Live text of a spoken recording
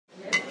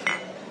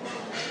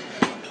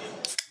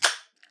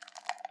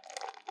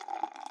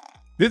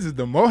This is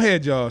the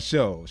Mohead Y'all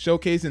Show,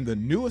 showcasing the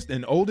newest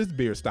and oldest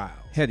beer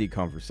styles, Heady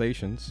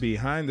conversations,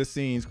 behind the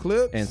scenes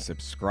clips, and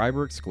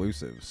subscriber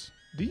exclusives.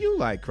 Do you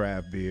like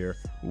craft beer?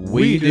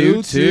 We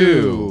do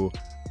too.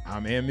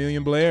 I'm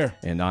Million Blair.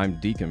 And I'm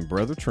Deacon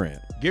Brother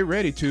Trent. Get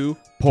ready to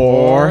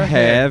Pour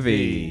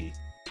heavy.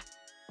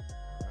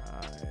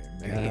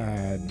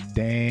 God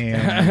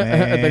damn,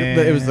 man.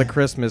 It was the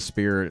Christmas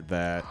spirit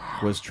that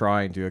was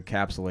trying to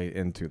encapsulate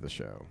into the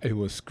show. It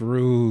was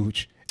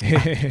Scrooge.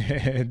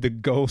 The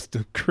ghost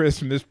of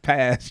Christmas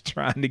past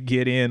trying to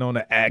get in on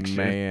the action.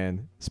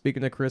 Man,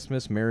 speaking of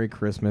Christmas, Merry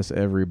Christmas,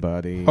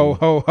 everybody. Ho,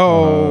 ho, ho.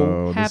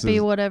 Oh, Happy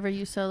whatever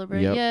you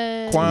celebrate. Yep.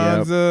 Yay.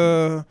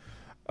 Kwanzaa,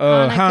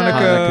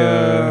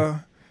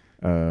 Hanukkah.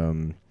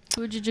 Hanukkah,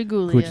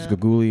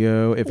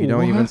 Hujajagulio. if you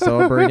don't even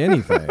celebrate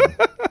anything.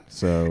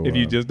 So if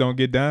you just don't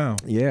get down.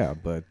 Yeah,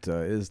 but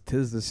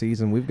tis the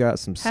season. We've got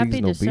some Happy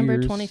seasonal December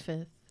beers.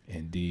 25th.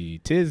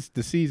 Indeed. 'Tis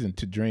the season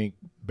to drink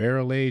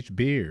barrel-aged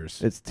beers.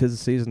 Tis the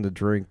season to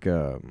drink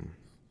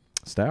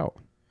stout.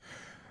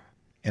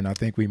 And I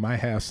think we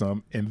might have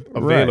some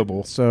available.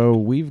 Right. So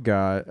we've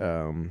got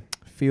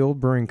Field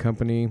Brewing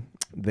Company.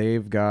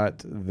 They've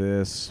got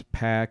this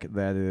pack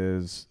that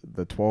is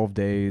the 12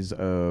 days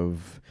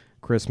of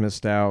Christmas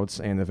stouts.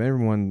 And if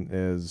everyone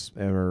is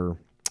ever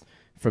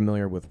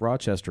familiar with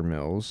Rochester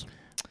Mills,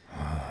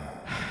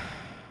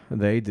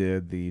 they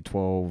did the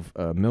 12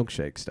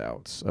 milkshake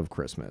stouts of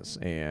Christmas.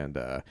 And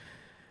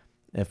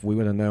if we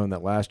would have known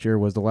that last year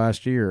was the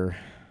last year,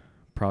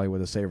 probably would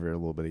have savored it a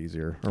little bit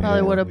easier.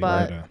 Probably would have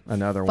bought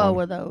another 4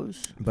 one of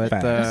those. But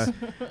And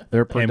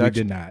their we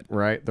production, did not.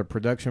 right? The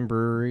production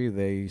brewery,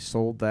 they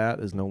sold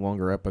that, is no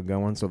longer up and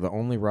going. So the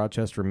only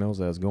Rochester Mills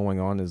that is going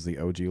on is the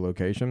OG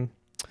location.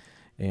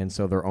 And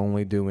so they're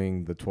only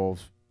doing the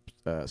 12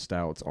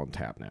 stouts on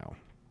tap now.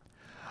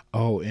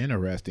 Oh,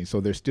 interesting. So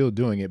they're still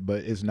doing it,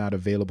 but it's not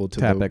available to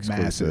Tap the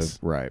exclusive. masses.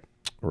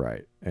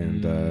 Right.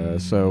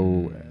 And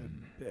so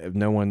if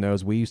no one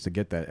knows, we used to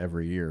get that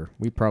every year.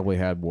 We probably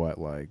had,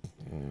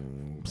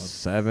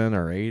 7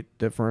 or 8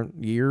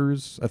 different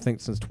years, I think,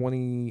 since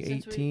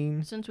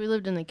 2018. Since we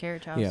lived in the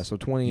carriage house. Yeah, so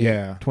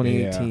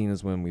 2018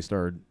 is when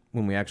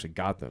we actually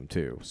got them,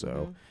 too.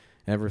 So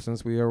ever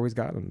since, we always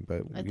got them.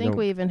 But I think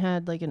we even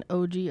had like an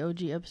OG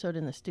episode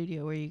in the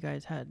studio where you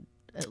guys had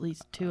at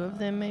least 2 of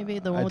them, maybe.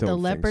 The one with the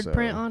leopard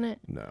print on it?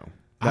 No.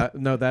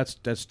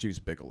 That's Juice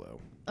Bigelow.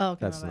 Oh, okay.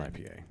 That's an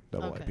IPA,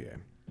 double IPA.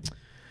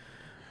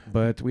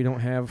 But we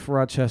don't have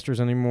Rochesters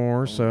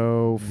anymore,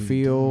 so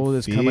Field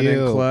is coming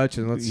in clutch,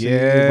 and let's see what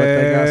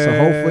they got. So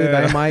hopefully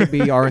that might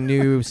be our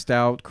new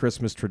stout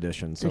Christmas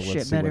tradition. So this let's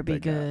shit see better what be they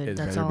good.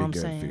 got. That's all I'm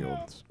saying.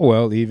 Field.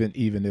 Well, even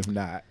if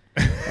not.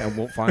 And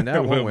we'll find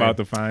out. We're about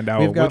to find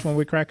out which one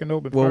we're cracking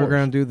open Well, first. we're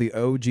going to do the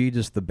OG,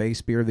 just the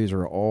base beer. These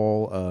are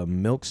all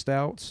milk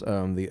stouts.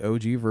 The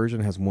OG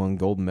version has won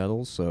gold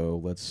medals, so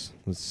let's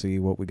see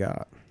what we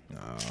got.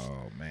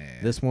 Oh,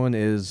 man. This one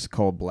is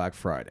called Black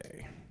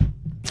Friday.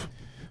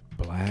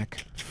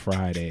 Black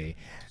Friday.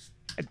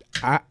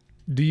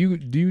 Do you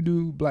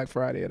do Black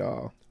Friday at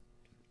all?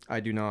 I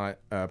do not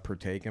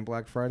partake in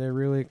Black Friday,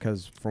 really,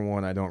 because, for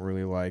one, I don't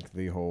really like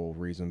the whole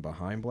reason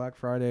behind Black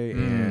Friday,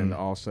 and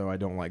also I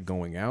don't like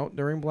going out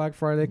during Black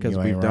Friday, because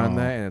we've done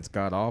that, and it's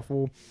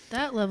god-awful.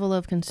 That level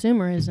of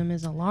consumerism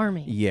is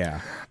alarming.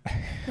 Yeah.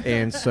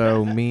 And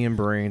so me and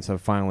Brains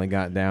have finally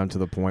got down to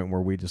the point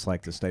where we just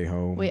like to stay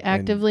home. We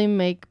actively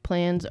make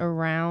plans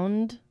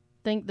around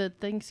the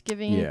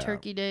Thanksgiving,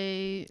 Turkey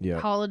Day,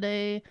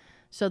 holiday,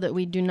 so that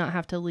we do not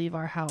have to leave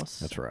our house.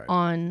 That's right.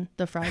 On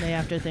the Friday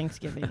after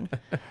Thanksgiving.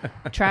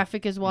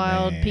 Traffic is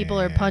wild. Man.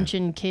 People are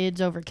punching kids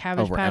over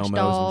Cabbage Patch Elmos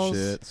dolls.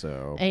 and shit,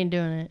 so Ain't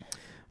doing it.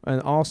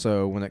 And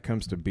also, when it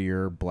comes to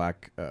beer,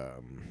 Black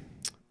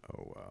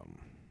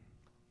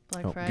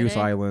Friday? Goose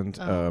Island,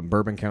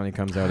 Bourbon County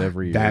comes out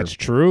every year. That's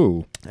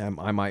true.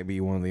 I might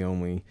be one of the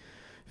only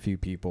few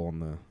people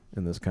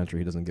in this country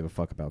who doesn't give a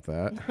fuck about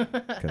that,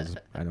 because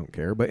I don't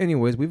care. But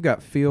anyways, we've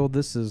got Field.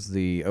 This is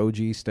the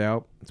OG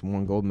stout. It's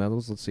won gold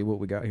medals. Let's see what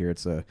we got here.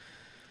 It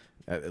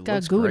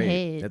looks good great.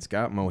 head. It's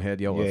got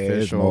Mohead Yellow It's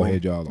official.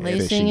 Mohead Y'all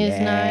Lacing is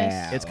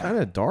nice. It's kind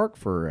of dark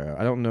for,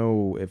 I don't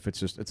know if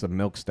it's a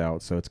milk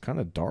stout, so it's kind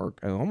of dark.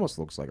 It almost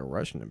looks like a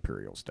Russian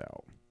Imperial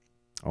Stout.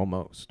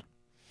 Almost.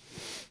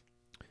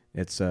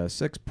 It's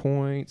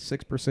 6.6%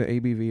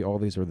 ABV. All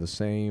these are the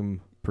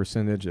same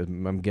percentage.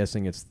 I'm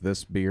guessing it's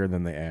this beer,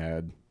 then they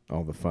add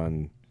all the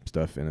fun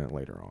stuff in it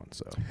later on.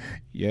 So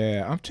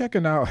yeah, I'm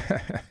checking out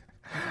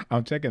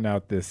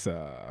this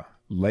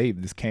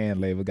label, this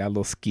can label. Got a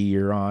little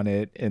skier on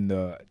it, and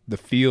the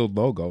Field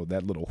logo,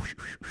 that little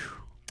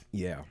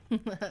yeah.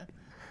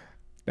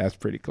 That's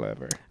pretty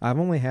clever. I've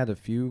only had a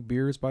few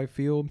beers by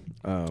Field.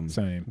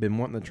 Same. Been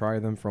wanting to try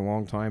them for a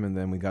long time, and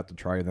then we got to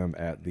try them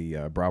at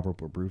the Bravo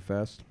Brew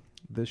Fest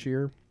this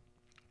year,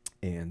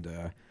 and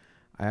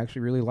I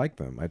actually really like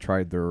them. I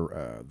tried their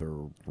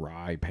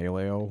rye pale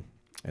ale,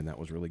 and that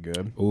was really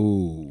good.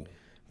 Ooh.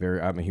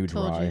 I'm a huge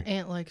Told rye. you,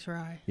 Aunt likes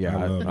rye. Yeah,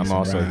 I'm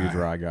also a huge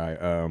rye guy.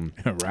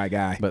 Rye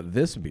guy. But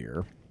this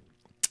beer,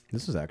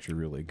 this is actually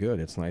really good.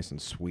 It's nice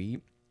and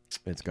sweet,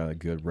 It's got a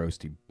good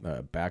roasty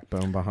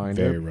backbone behind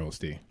Very it.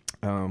 roasty.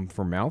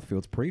 For mouthfeel,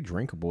 it's pretty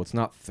drinkable. It's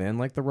not thin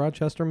like the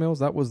Rochester Mills.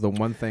 That was the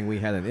one thing we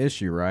had an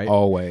issue, right?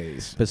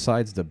 Always.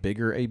 Besides the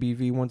bigger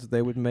ABV ones that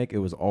they would make, it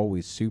was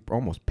always super,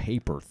 almost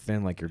paper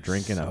thin, like you're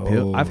drinking a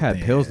pill. I've had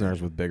Pilsners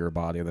with bigger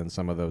body than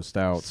some of those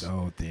stouts.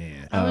 So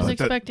thin. I was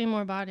expecting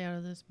more body out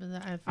of this,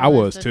 but I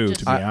was too,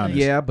 to be honest.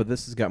 Yeah, but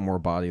this has got more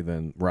body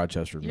than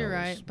Rochester Mills. You're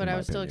right, but I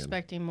was still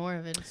expecting more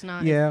of it. It's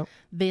not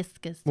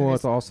viscous. Well,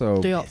 it's also,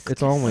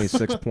 it's only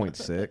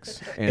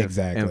 6.6. And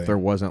exactly. And if there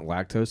wasn't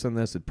lactose in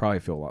this, it'd probably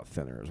feel a lot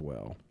thinner as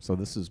well. So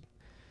this is,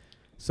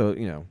 it's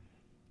going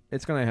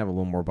to have a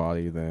little more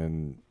body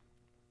than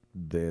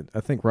I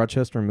think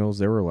Rochester Mills,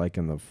 they were like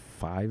in the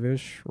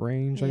 5-ish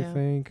range, I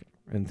think,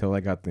 until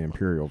I got the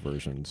Imperial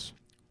versions.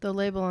 The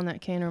label on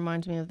that can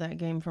reminds me of that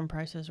game from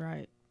Price is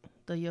Right.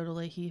 The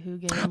Yodelay He Who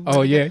game.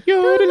 Oh, yeah.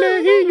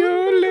 Yodelay,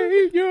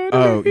 yodelay, yodelay.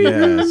 Oh,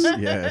 yes,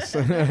 yes.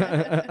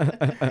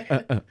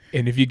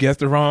 And if you guess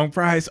the wrong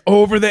price,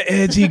 over the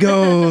edge he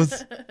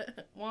goes.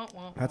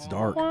 That's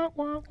dark.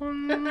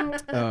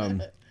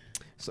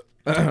 So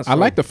I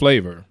like the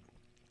flavor.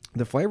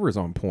 The flavor is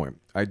on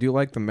point. I do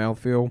like the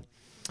mouthfeel.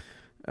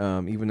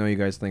 Even though you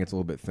guys think it's a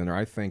little bit thinner,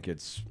 I think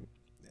it's...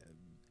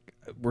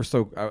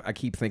 I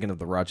keep thinking of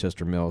the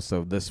Rochester Mill,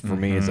 so this for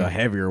me is a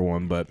heavier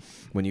one. But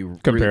when you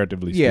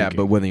comparatively, speaking.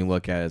 But when you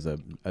look at it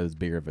as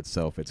beer of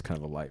itself, it's kind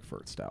of a light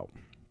for stout.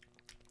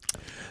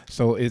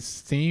 So it's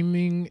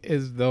seeming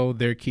as though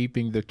they're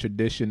keeping the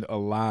tradition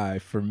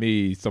alive for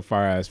me, so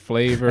far as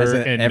flavor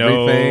and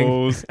everything.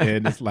 Nose,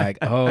 and it's like,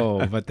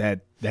 oh, but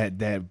that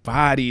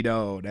body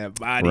though,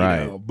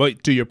 though.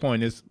 But to your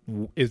point, it's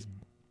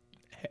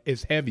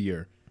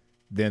heavier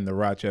than the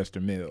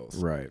Rochester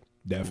Mills, right?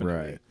 Definitely,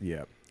 right?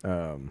 Yeah.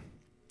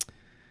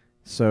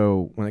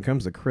 So when it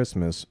comes to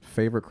Christmas,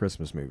 favorite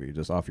Christmas movie,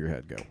 just off your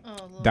head, go.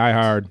 Oh, Die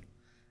Hard.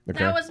 Okay.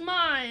 That was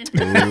mine.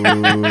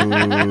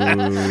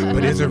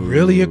 But is it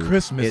really a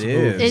Christmas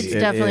movie? It's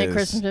definitely a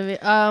Christmas movie.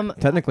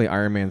 Technically,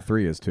 Iron Man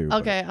 3 is too.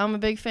 Okay, I'm a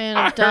big fan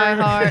of Die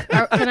Hard.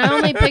 Can I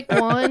only pick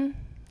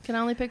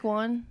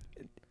one?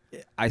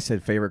 I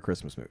said favorite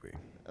Christmas movie.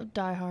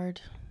 Die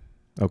Hard.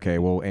 Okay,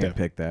 well, Ann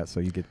picked that, so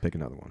you get to pick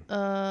another one.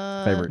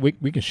 Favorite.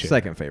 We can share.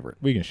 Second favorite.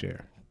 We can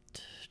share.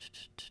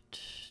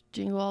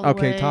 Jingle All the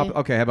Way.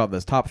 Okay, how about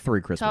this? Top 3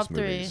 Christmas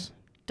movies. movies.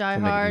 Die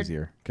to Hard. Make it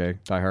easier. Okay,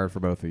 Die Hard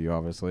for both of you,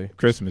 obviously.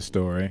 Christmas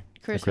Story.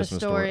 Christmas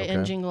Story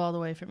and Jingle All the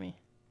Way for me.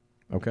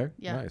 Okay.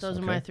 Yeah, nice. those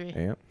are my 3.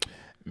 Yeah.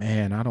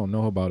 Man, I don't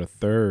know about a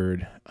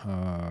third.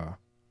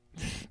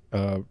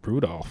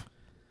 Rudolph.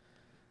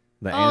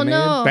 The animated?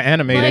 No. The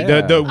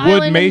animated. The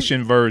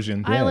Woodmation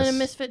version. Island of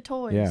Misfit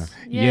Toys. Yeah.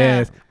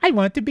 Yes. I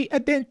want to be a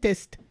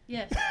dentist.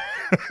 Yes.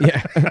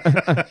 Yeah.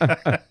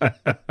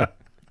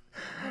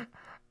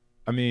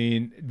 I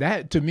mean,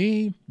 that to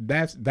me,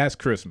 that's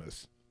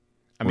Christmas.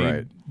 I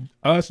mean,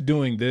 us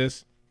doing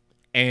this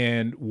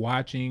and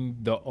watching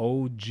the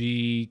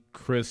OG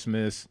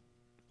Christmas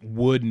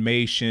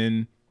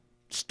Woodmation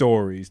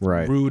stories.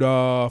 Right.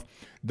 Rudolph,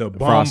 the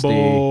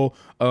Bumble,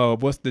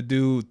 what's the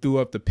dude threw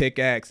up the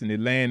pickaxe and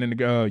it landed in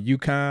the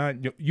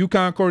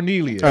Yukon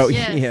Cornelius. Oh,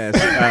 yes.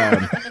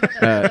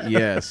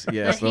 Yes.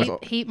 Yes. The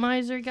heat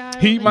miser guy.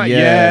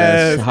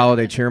 Yes.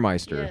 Holiday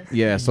Cheermeister.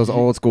 Yes. Those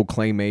old school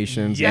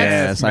claymations.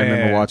 Yes, I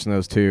remember watching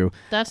those too.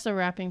 That's the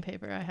wrapping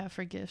paper I have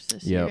for gifts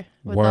this Yep. year.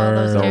 With all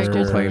those old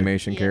characters. school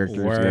claymation characters.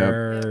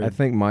 Word. Yep. I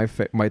think my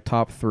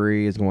top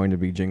 3 is going to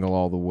be Jingle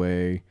All the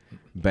Way,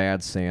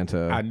 Bad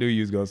Santa. I knew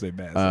you was gonna say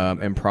Bad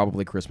Santa. And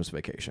probably Christmas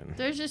Vacation.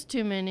 There's just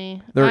too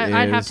many.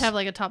 I'd have to have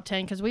like a top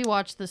 10 because we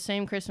watch the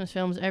same Christmas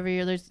films every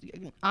year.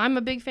 I'm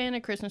a big fan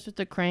of Christmas with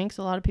the Cranks.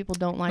 A lot of people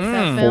don't like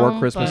that film. 4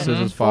 Christmases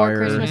is fire.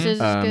 4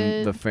 Christmases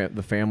is good.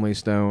 The Family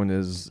Stone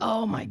is.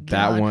 Oh my god.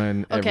 That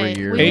one every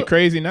year. 8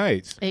 Crazy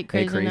Nights. 8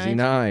 Crazy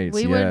Nights.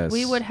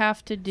 We would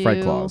have to do.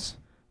 Fred Claus.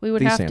 We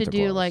would have to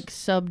do like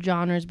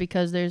subgenres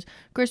because there's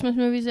Christmas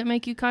movies that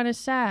make you kind of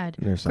sad.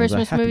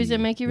 Christmas movies that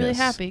make you really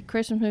happy.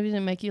 Christmas movies that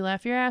make you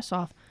laugh your ass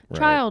off. Right.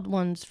 Child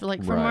ones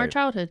from our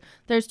childhood.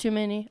 There's too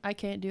many. I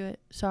can't do it.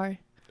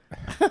 Sorry.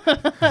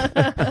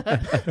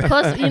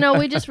 Plus,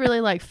 we just really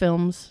like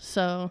films,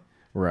 so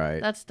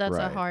that's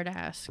a hard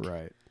ask.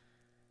 Right.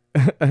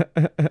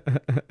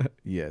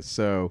 Yes.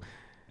 So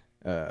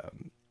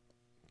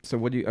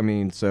what do you? I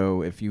mean,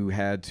 so if you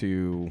had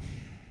to,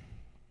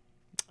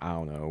 I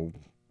don't know.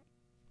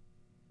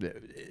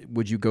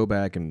 Would you go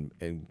back and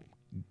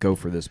go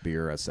for this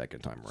beer a second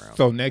time around?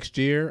 So next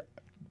year,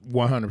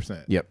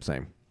 100%. Yep,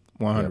 same.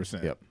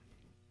 100%. Yep.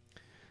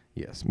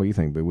 Yes. What do you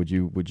think? But would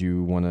you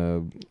want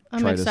to?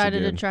 I'm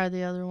excited to try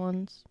the other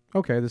ones.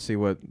 Okay, to see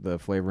what the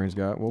flavoring's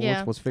got. Well,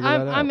 let's figure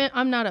that out.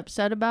 I'm not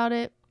upset about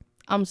it.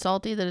 I'm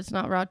salty that it's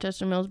not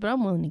Rochester Mills, but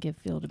I'm willing to give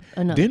Field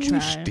another try. Didn't we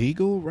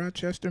Stiegel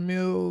Rochester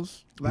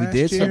Mills last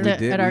year? We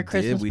did. At our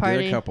Christmas party.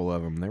 We did a couple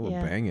of them. They were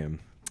banging.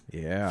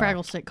 Yeah.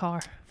 Fraggle Stick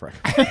car.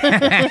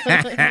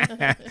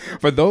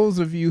 For those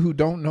of you who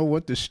don't know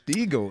what the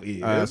Stiegel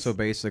is. So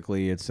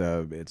basically it's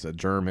a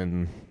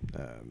German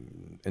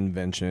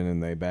invention,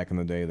 and back in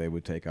the day they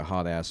would take a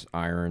hot ass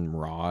iron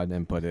rod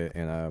and put it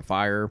in a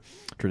fire,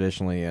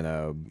 traditionally in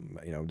a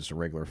just a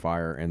regular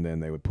fire, and then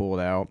they would pull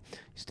it out,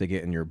 stick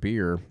it in your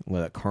beer,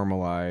 let it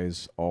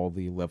caramelize all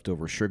the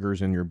leftover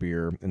sugars in your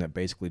beer, and it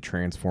basically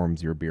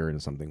transforms your beer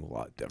into something a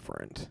lot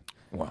different.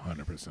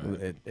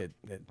 100%. It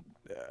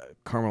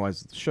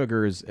caramelizes the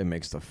sugars. It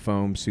makes the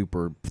foam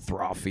super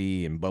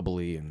frothy and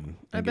bubbly. And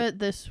I bet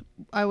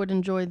I would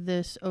enjoy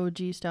this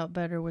OG stout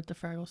better with the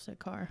Fraggle Stick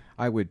car.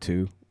 I would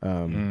too,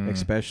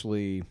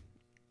 especially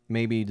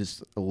maybe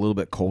just a little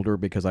bit colder,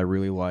 because I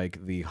really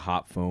like the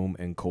hot foam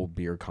and cold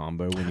beer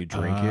combo when you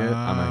drink it.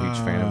 I'm a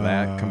huge fan of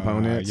that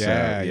component.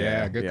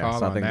 Yeah, good call.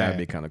 So I think that'd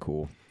be kind of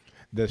cool.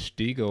 The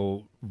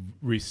Stiegel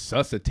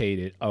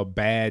resuscitated a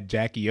bad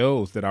Jackie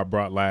O's that I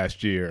brought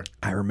last year.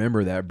 I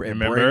remember that.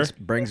 It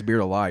brings beer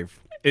to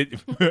life.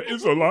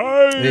 It's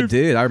alive. It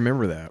did. I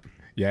remember that.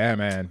 Yeah,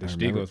 man. The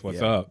Stiegels,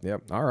 what's up?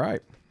 Yep. All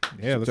right.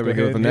 Yeah, let's go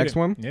with the next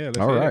one. Yeah, let's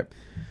all right.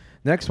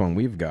 Next one,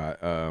 we've got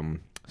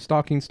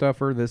stocking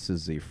stuffer. This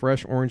is the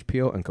fresh orange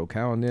peel and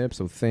Cocoa Nibs.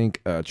 So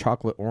think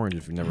chocolate orange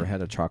if you've never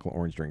had a chocolate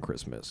orange during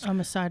Christmas. I'm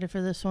excited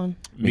for this one.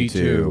 Me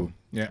too.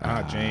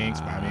 Yeah.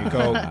 Jinx, buy me a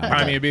Coke.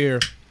 Buy me a beer.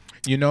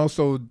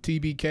 So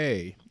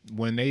TBK,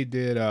 when they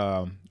did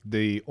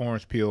the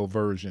orange peel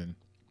version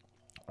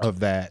of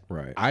that,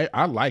 right?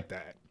 I like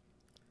that.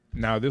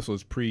 Now, this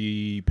was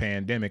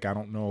pre-pandemic. I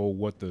don't know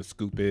what the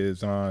scoop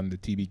is on the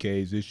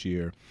TBKs this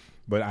year,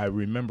 but I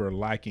remember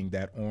liking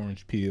that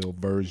orange peel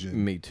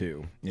version. Me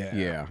too.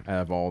 Yeah.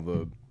 Out of all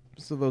the,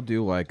 so they'll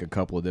do like a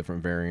couple of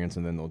different variants,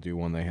 and then they'll do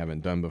one they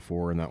haven't done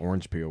before, and that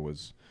orange peel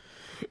was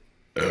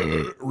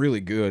really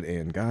good.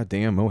 And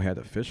goddamn, Mo had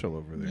official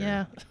over there.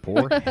 Yeah.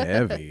 Pour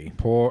heavy.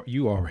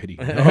 You already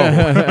know.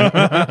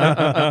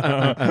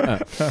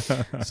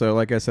 So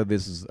like I said,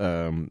 this is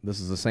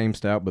the same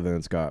stout, but then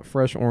it's got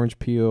fresh orange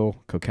peel,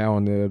 Cocoa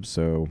Nibs.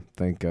 So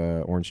think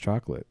orange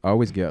chocolate. I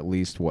always get at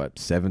least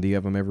 70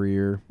 of them every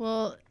year.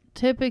 Well,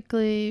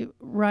 typically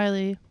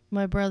Riley,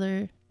 my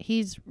brother,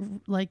 he's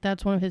like,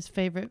 that's one of his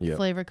favorite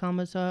flavor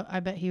combos, so I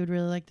bet he would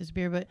really like this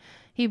beer. But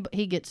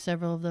he gets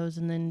several of those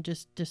and then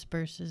just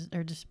dispenses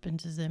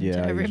them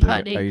to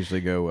everybody. I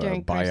usually go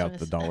buy out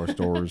the dollar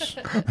stores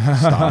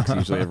stocks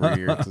usually every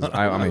year.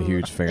 I'm a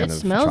huge fan of chocolate orange. It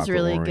smells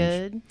really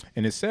good.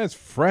 And it says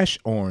fresh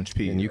orange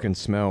peel. And you can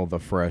smell the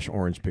fresh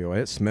orange peel.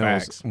 It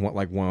smells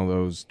like one of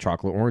those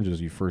chocolate oranges.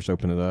 You first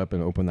open it up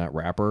and open that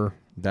wrapper.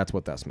 That's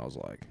what that smells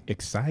like.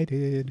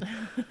 Excited.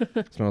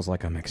 It smells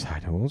like I'm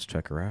excited. Well, let's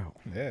check her out.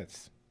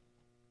 Yes.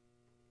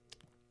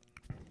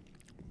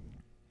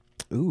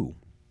 Ooh.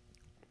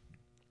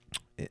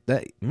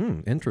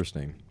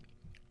 Interesting.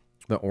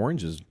 The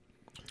orange is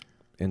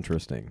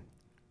interesting.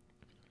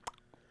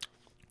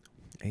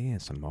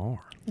 ASMR.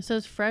 It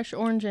says fresh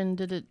orange, and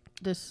did it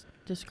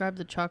describe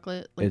the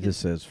chocolate? It just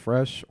says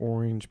fresh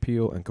orange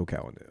peel and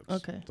Cocoa Nibs.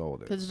 Okay. That's all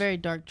it is. Because it's very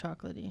dark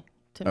chocolatey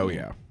to me. Oh,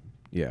 yeah.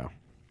 Yeah.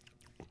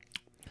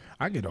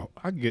 I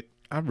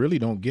really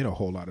don't get a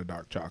whole lot of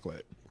dark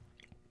chocolate.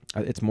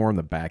 It's more on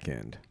the back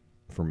end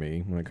for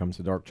me when it comes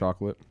to dark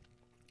chocolate.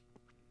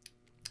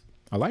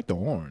 I like the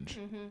orange.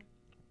 Mm-hmm.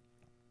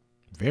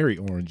 Very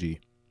orangey.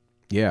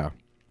 Yeah.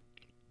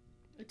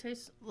 It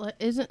tastes like,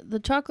 isn't the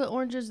chocolate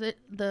oranges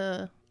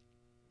are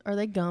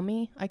they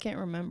gummy? I can't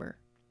remember.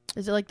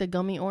 Is it like the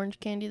gummy orange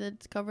candy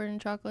that's covered in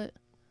chocolate?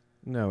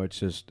 No,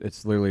 it's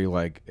literally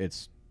like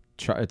it's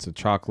a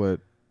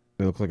chocolate.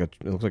 It looks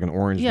like an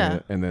orange,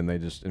 and then they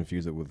just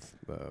infuse it with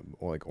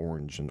like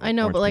orange and. I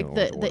know, but like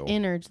the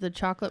innards, the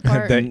chocolate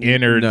part. The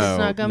innards. It's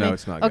not gummy. No,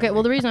 it's not. Gummy. Okay,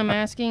 well the reason I'm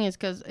asking is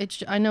because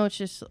I know it's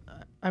just.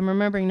 I'm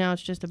remembering now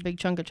it's just a big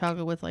chunk of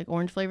chocolate with like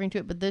orange flavoring to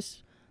it, but the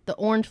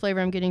orange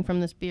flavor I'm getting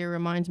from this beer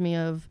reminds me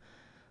of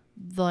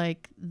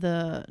like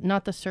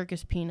not the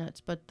circus peanuts,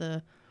 but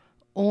the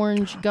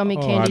orange gummy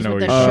candies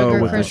with the sugar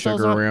crystals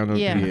the sugar around them.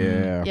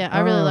 Yeah.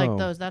 I really like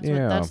those.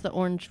 That's the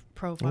orange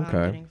profile I'm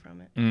getting from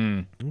it.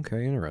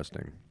 Okay,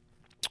 interesting.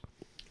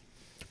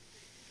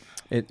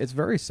 It's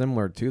very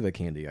similar to the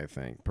candy, I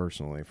think,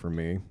 personally, for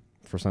me.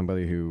 For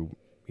somebody who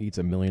eats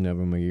 1 million of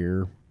them a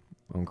year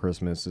on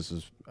Christmas, this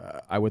is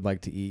I would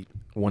like to eat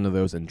one of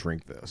those and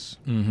drink this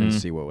and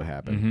see what would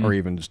happen, or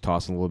even just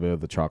toss a little bit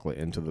of the chocolate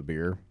into the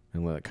beer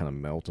and let it kind of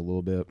melt a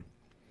little bit.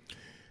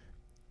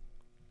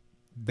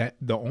 That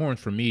the orange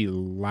for me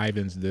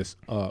livens this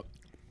up,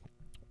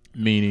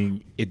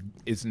 meaning it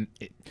isn't,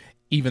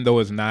 even though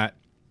it's not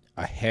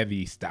a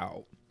heavy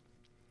stout,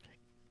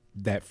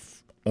 that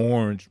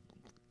orange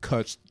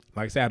cuts,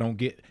 like I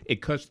said,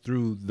 it cuts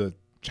through the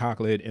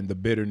chocolate and the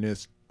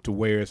bitterness to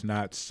where it's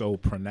not so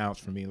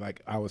pronounced for me.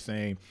 Like I was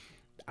saying,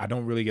 I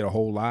don't really get a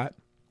whole lot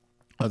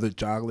of the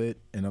chocolate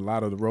and a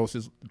lot of the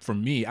roasts. For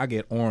me, I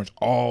get orange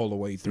all the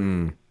way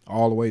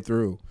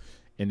through,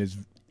 and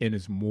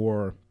it's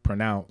more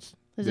pronounced.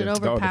 Is it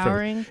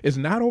overpowering? It's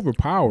not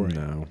overpowering.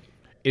 No.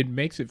 It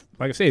makes it,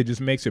 like I said, it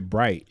just makes it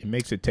bright. It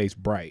makes it taste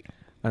bright.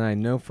 And I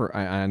know for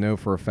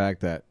a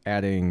fact that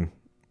adding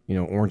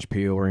orange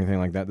peel or anything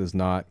like that does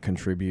not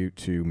contribute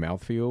to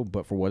mouthfeel.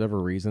 But for whatever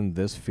reason,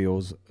 this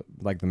feels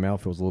like the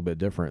mouth feels a little bit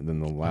different than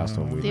the last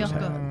one we just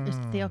had. It's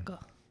thicker.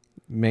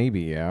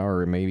 Maybe, yeah,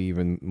 or maybe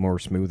even more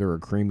smoother or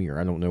creamier.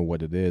 I don't know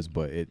what it is,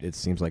 but it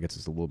seems like it's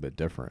just a little bit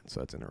different.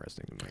 So that's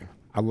interesting to me.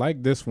 I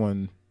like this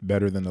one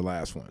better than the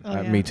last one.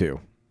 Oh, Me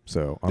too.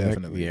 So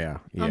definitely, yeah.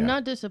 I'm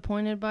not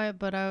disappointed by it,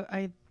 but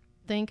I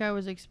think I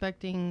was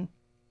expecting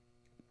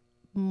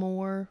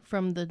more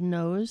from the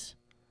nose.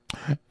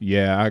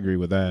 Yeah, I agree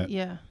with that.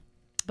 Yeah,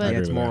 but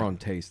it's more on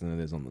taste than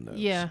it is on the nose.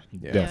 Yeah.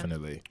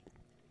 Definitely.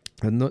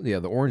 And the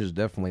orange is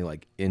definitely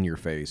like in your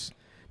face,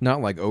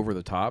 not like over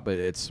the top, but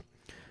it's.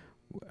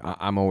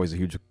 I'm always a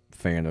huge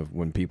fan of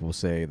when people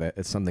say that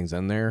if something's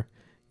in there,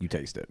 you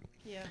taste it.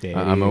 Yeah.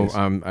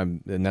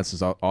 And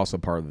that's also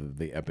part of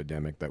the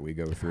epidemic that we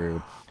go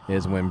through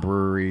is when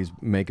breweries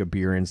make a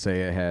beer and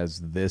say it has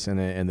this in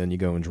it, and then you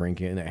go and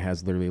drink it, and it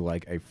has literally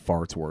like a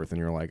fart's worth, and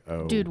you're like,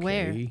 oh, dude,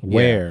 where?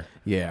 Where?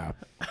 Yeah.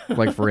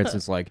 Like for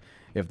instance, like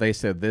if they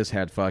said this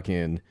had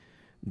fucking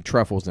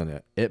truffles in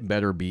it, it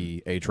better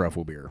be a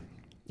truffle beer.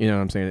 You know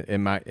what I'm saying? It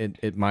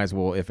might as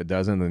well, if it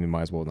doesn't, then you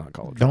might as well not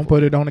call it. Don't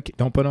put it on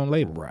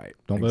label. Right.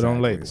 Don't put it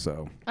on label.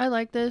 So I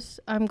like this.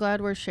 I'm glad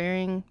we're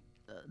sharing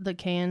the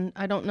can.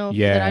 I don't know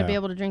that I'd be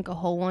able to drink a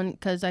whole one,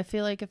 because I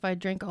feel like if I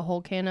drank a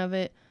whole can of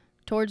it,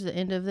 towards the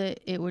end of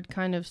it, it would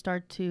kind of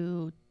start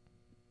to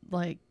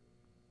like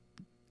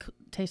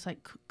taste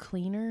like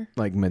cleaner,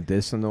 like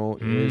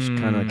medicinal-ish,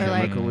 kind of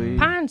chemically. Like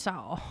pine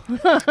sol.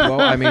 Well,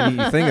 I mean,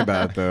 you think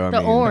about it though.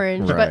 The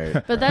orange, right.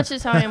 but that's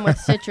just how I am with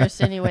citrus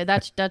anyway.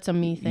 That's a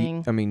me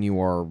thing. I mean, you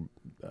are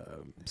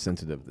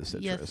sensitive to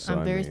citrus. Yes, so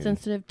I'm very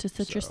sensitive to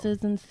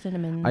citruses and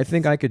cinnamons. I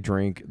think I could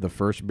drink the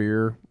first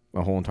beer,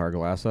 a whole entire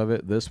glass of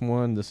it. This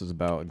is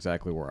about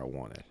exactly where I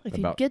want it. If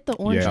about, you get the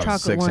orange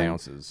chocolate 6 one,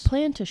 ounces.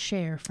 Plan to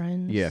share,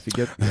 friends. Yeah, if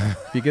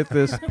you get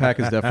this pack,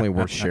 is definitely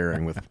worth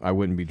sharing with. I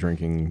wouldn't be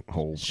drinking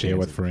whole. Share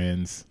with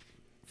friends.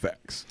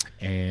 Facts.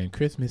 And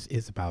Christmas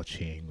is about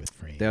sharing with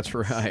friends. That's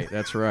right.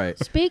 That's right.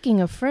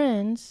 Speaking of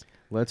friends,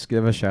 let's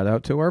give a shout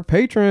out to our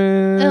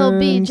patrons.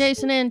 LB,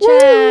 Jason, and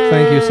Chad.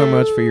 Thank you so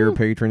much for your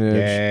patronage.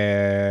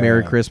 Yeah.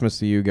 Merry Christmas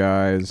to you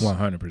guys.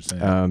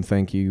 100%.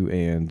 Thank you,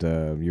 and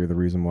you're the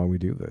reason why we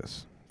do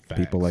this. Facts.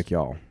 People like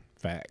y'all.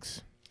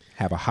 Facts.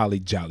 Have a holly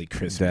jolly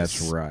Christmas.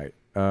 That's right.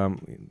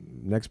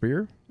 Next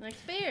beer?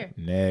 Next beer.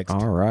 Next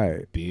All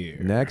right. beer.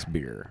 Next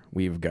beer.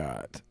 We've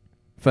got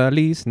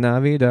Feliz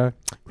Navidad.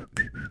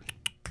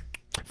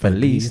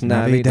 Feliz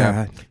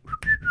Navidad.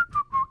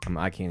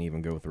 I can't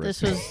even go through it.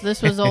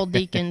 This was old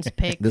Deacon's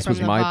pick. This was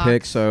from the my box.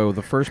 pick. So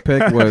the first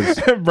pick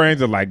was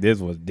Brains are like, this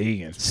was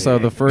Deacon's pick. So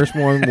the first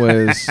one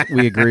was,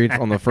 we agreed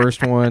on the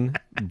first one.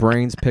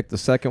 Brains picked the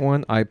second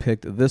one. I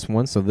picked this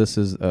one. So this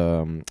is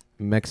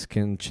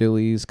Mexican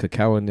chilies,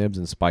 cacao nibs,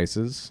 and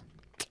spices.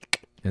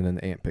 And then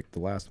Ant picked the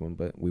last one,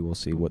 but we will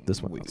see what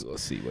this one is. We will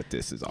see what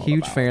this is all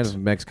Huge about. fan of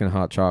Mexican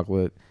hot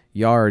chocolate.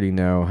 Y'all already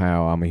know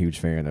how I'm a huge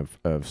fan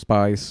of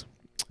spice.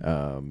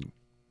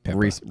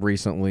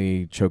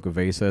 Recently,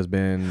 Chocovesa has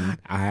been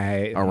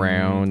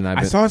around.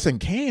 I saw it in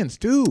cans,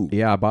 too.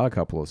 Yeah, I bought a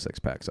couple of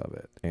 6-packs of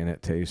it, and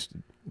it tastes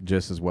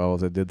just as well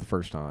as it did the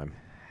first time.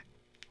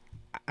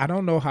 I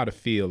don't know how to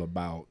feel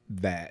about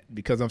that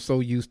because I'm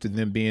so used to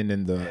them being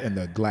in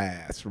the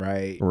glass,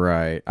 right?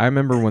 Right. I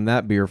remember when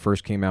that beer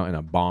first came out in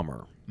a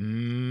bomber.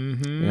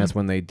 Mm-hmm. And that's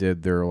when they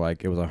did their,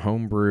 it was a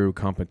homebrew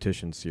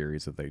competition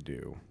series that they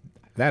do.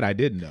 That I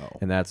didn't know.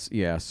 And that's,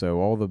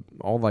 so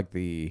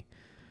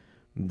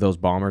those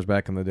bombers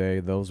back in the day,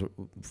 those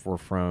were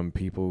from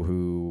people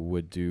who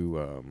would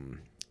do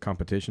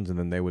competitions, and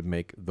then they would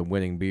make the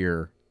winning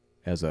beer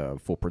as a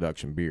full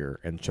production beer,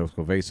 and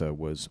Chocovesa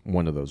was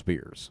one of those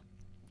beers.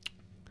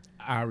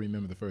 I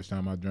remember the first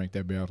time I drank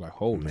that beer, I was like,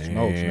 holy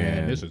smokes,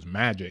 man, this is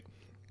magic.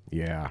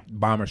 Yeah.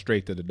 Bomber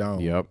straight to the dome.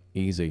 Yep,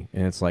 easy.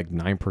 And it's like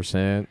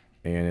 9%.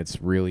 And it's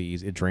really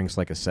easy. It drinks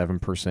like a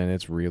 7%.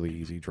 It's really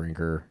easy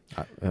drinker.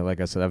 Like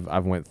I said,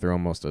 I've went through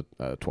almost a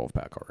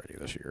 12-pack already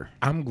this year.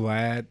 I'm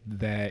glad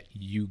that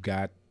you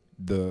got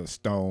the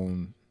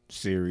Stone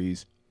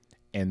series,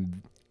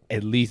 and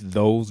at least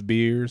those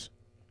beers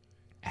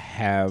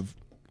have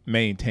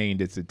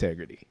maintained its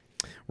integrity.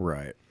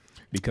 Right.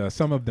 Because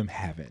some of them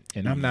haven't.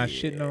 And I'm not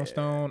shitting on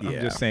Stone. I'm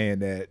just saying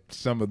that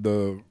some of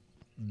the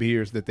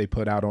beers that they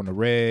put out on the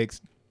regs,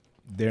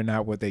 they're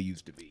not what they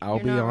used to be. I'll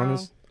be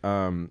honest.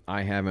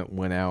 I haven't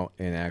went out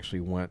and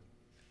actually went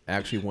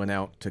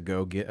out to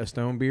go get a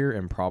Stone beer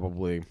in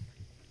probably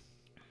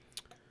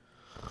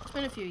it's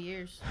been a few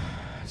years.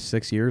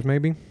 6 years,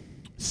 maybe.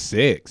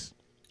 6.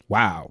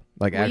 Wow.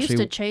 We used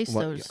to chase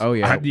those. Oh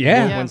yeah,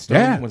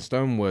 When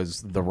Stone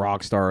was the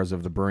rock stars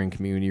of the brewing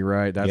community,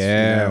 right?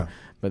 That's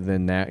but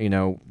then that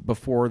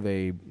before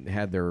they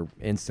had their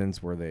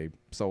instance where they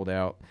sold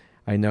out,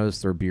 I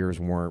noticed their beers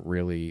weren't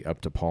really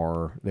up to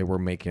par. They were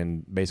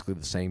making basically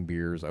the same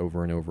beers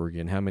over and over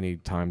again. How many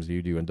times do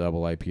you do a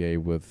double IPA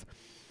with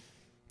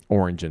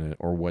orange in it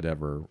or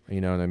whatever.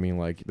 You know what I mean?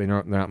 Like they're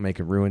not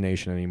making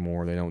Ruination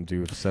anymore. They don't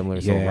do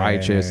Similar So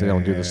Righteous. They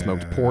don't do the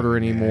smoked porter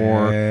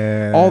anymore.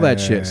 Yeah. All that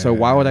shit. So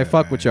why would I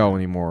fuck with y'all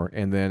anymore?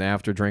 And then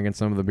after drinking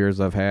some of the beers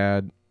I've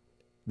had,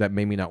 that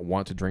made me not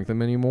want to drink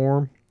them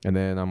anymore. And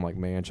then I'm like,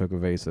 man,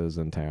 Chocovasa's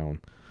in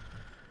town.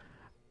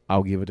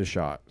 I'll give it a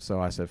shot.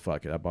 So I said,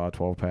 fuck it. I bought a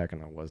 12-pack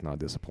and I was not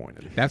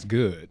disappointed. That's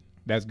good.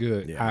 That's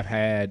good. Yeah. I've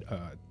had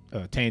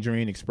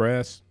Tangerine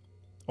Express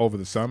over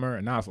the summer,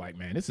 and I was like,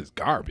 man, this is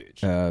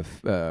garbage.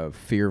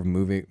 Fear of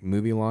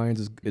movie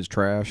lines is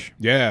trash.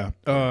 Yeah.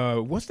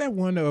 What's that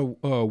one?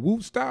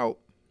 Whoop Stout.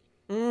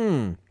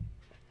 I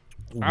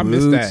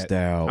missed that.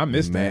 Stout. I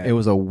missed that. It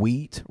was a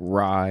wheat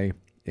rye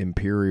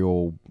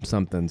imperial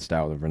something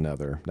stout of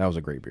another. That was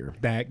a great beer.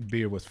 That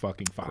beer was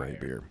fucking fire.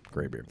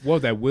 Great beer. What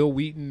was that? Will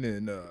Wheaton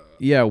and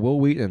Will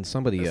Wheaton and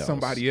somebody else.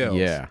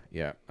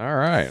 Yeah. All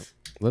right.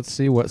 Let's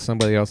see what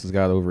somebody else has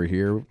got over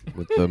here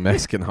with the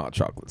Mexican hot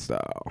chocolate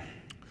style.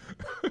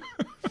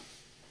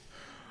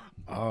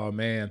 Oh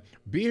man,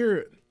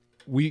 beer.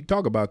 We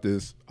talk about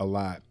this a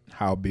lot.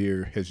 How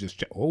beer has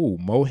just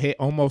mohead,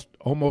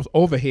 almost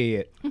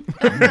overhead.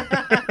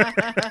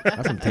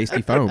 That's some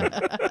tasty foam.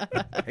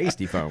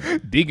 Tasty foam.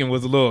 Deacon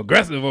was a little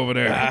aggressive over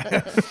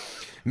there.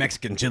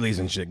 Mexican chilies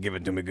and shit. Give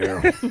it to me,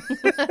 girl.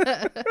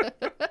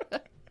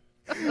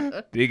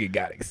 Deacon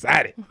got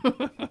excited.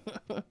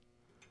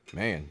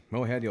 Man,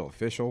 Mohead, the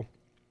official.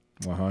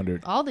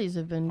 100. All these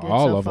have been good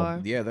so far.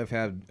 Them. Yeah, they've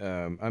had.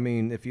 I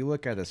mean, if you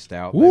look at a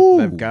stout,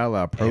 they've got a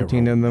lot of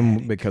protein in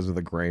them because of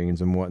the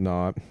grains and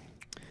whatnot.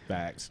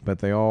 Facts. But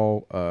they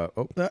all.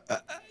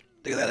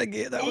 Do that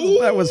again.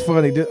 That was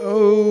funny.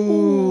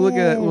 Look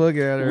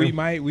at her.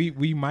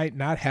 We might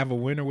not have a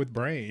winner with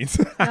brains.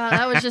 No,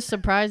 that was just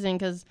surprising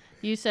because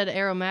you said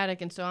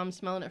aromatic, and so I'm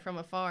smelling it from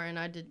afar,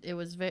 and it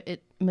was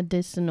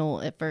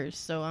medicinal at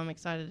first, so I'm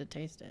excited to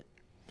taste it.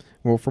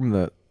 Well,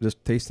 from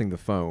just tasting the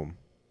foam.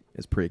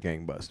 It's pretty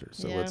gangbusters.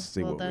 So let's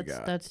see what we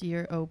got. That's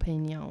your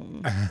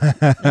opinion.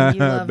 And you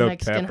love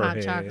Mexican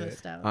hot chocolate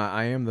stout.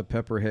 I am the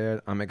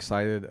pepperhead. I'm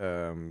excited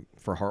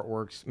for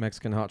Heartworks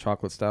Mexican hot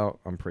chocolate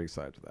stout. I'm pretty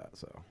excited for that.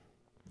 So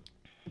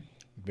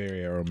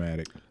very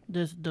aromatic.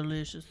 This is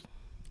delicious.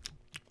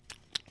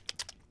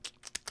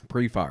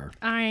 Pretty fire.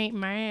 I ain't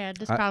mad.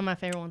 This is probably my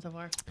favorite one so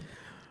far.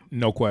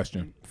 No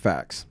question.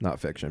 Facts, not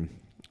fiction.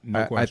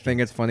 No question. I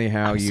think it's funny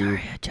how sorry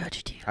I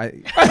judged you.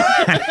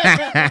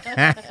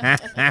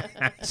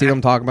 See what I'm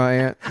talking about,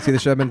 Aunt? See the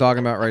shit I've been talking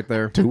about right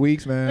there? 2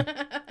 weeks, man.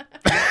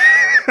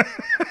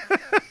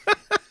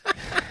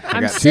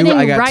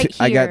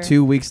 I got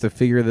 2 weeks to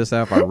figure this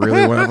out if I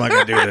really want to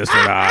fucking do this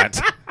or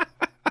not.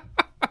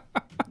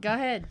 Go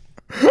ahead.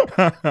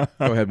 Go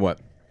ahead,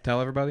 what?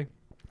 Tell everybody?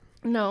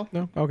 No.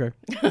 No? Okay.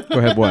 Go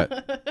ahead,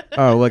 what?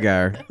 Oh, look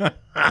at her.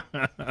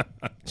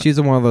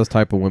 She's one of those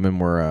type of women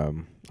where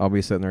I'll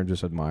be sitting there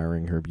just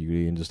admiring her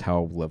beauty and just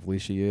how lovely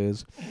she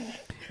is.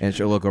 And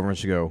she'll look over and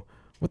she'll go,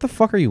 what the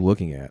fuck are you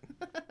looking at?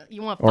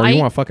 You want to fight? Or you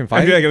want to fucking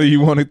fight?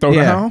 You want to throw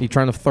down? You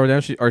trying to throw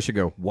down? Or she'll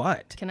go,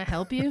 what? Can I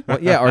help you? Well,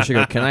 yeah, or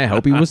she'll go, can I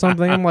help you with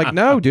something? I'm like,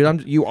 no,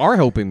 dude, you are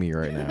helping me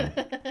right now.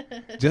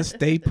 Just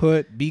stay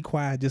put, be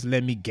quiet, just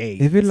let me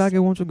gaze. If you like it,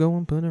 won't you go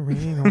and put a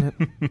ring on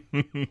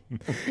it?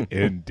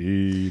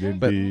 Indeed.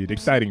 But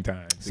exciting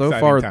times. So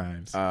far,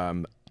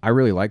 I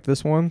really like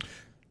this one.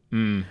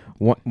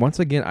 Once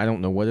again, I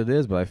don't know what it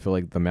is, but I feel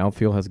like the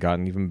mouthfeel has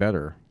gotten even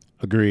better.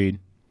 Agreed.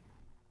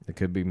 It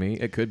could be me.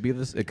 It could be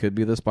this. It could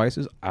be the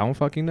spices. I don't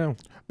fucking know.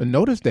 But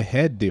notice the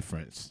head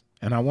difference,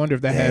 and I wonder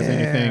if that has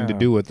anything to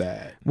do with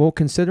that. Well,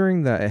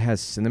 considering that it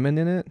has cinnamon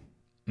in it,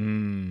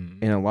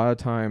 and a lot of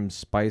times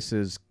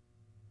spices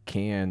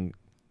can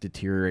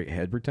deteriorate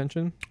head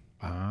retention.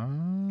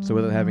 So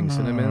with it having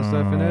cinnamon and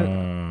stuff in it,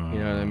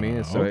 you know what I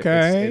mean? So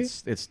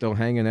it's still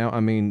hanging out.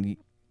 I mean,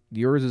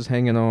 yours is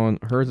hanging on,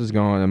 hers is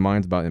gone, and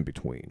mine's about in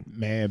between.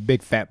 Man,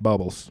 big fat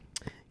bubbles.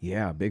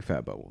 Yeah, big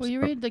fat bubbles. Will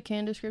you read the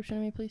can description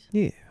to me, please?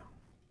 Yeah.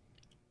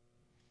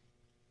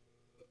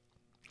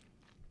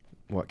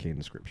 What can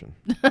description?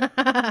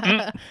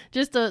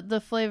 Just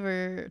the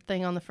flavor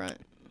thing on the front.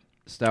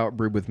 Stout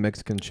brewed with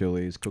Mexican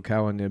chilies,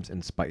 Cocoa Nibs,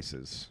 and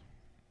spices.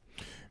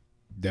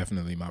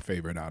 Definitely my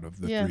favorite out of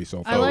the three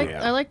so far.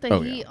 I like the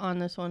heat on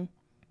this one.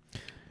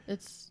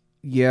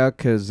 Yeah,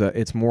 because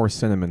it's more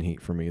cinnamon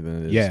heat for me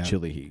than it is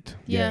chili heat.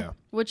 Yeah,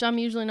 which I'm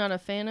usually not a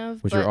fan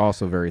of. Which are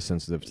also very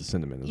sensitive to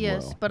cinnamon as well.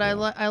 Yes, but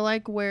I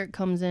like where it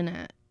comes in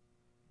at.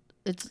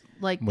 It's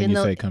like when you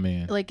say come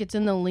in, like it's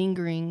in the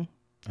lingering.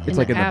 It's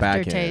like in the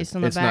back end.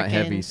 It's not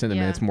heavy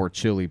cinnamon. It's more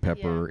chili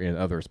pepper and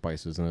other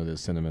spices than it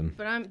is cinnamon.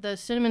 But the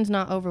cinnamon's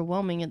not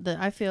overwhelming.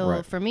 I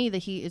feel for me the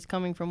heat is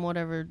coming from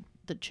whatever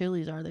the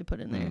chilies are they put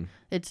in there.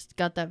 It's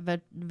got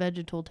that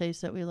vegetal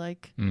taste that we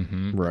like.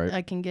 Right.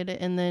 I can get it,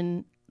 and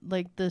then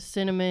like the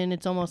cinnamon,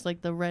 it's almost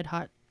like the red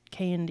hot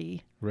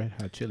candy. Red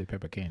hot chili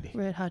pepper candy.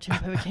 Red hot chili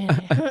pepper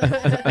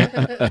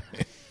candy.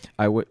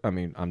 I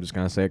mean, I'm just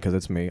gonna say it because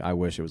it's me. I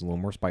wish it was a little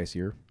more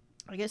spicier.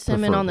 I get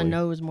cinnamon on the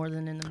nose more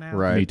than in the mouth.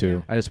 Right. Me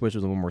too. I just wish it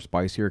was a little more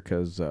spicier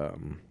because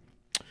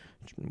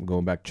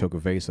going back to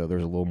Chocovesa,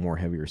 there's a little more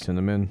heavier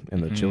cinnamon,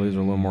 and the chilies are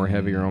a little more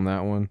heavier on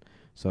that one.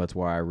 So that's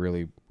why I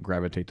really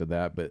gravitate to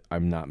that. But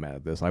I'm not mad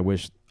at this.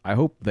 I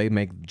hope they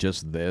make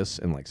just this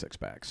in like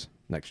 6-packs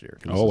next year.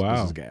 This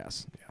is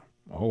gas. Yeah.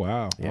 Oh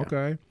wow. Yeah.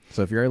 Okay.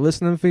 So if you're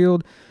listening,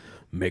 Field,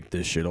 make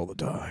this shit all the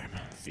time.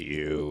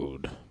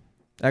 Field.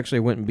 Actually,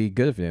 it wouldn't be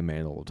good if they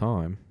made it all the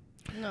time.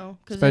 No,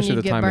 because especially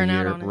the time of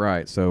year,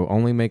 right? So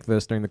only make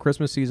this during the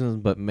Christmas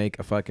season, but make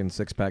a fucking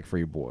 6-pack for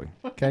your boy.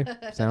 Okay,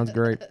 sounds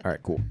great. All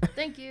right, cool.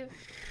 Thank you.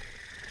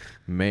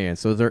 Man,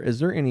 so is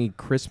there any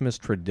Christmas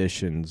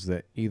traditions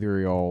that either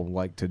of y'all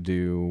like to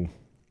do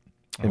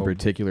in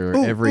particular?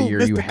 Every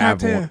year you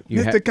have one.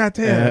 Mr.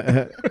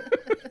 Cocktail.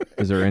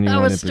 Is there anyone? I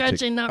was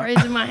stretching, not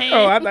raising my hand.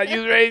 Oh, I thought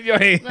you raised your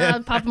hand. No, I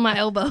was popping my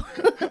elbow.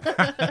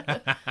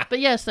 But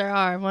yes, there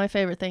are. My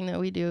favorite thing that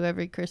we do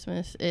every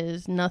Christmas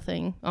is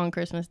nothing on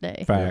Christmas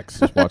Day.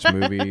 Facts. Just watch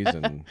movies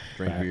and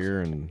drink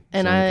beer and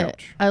sit on the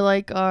couch. I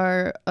like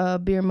our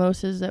beer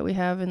mimosas that we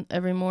have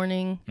every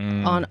morning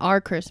on our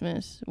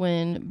Christmas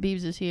when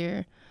Beebs is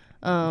here.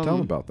 Tell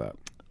them about that.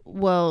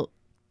 Well,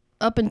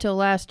 up until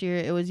last year,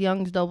 it was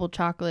Young's Double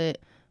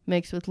Chocolate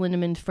mixed with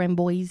Lindemann's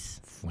Framboise.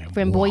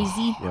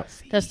 Yep.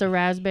 That's the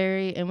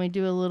raspberry, and we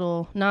do a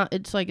little,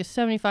 it's like a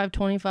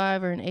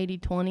 75-25 or an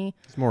 80-20.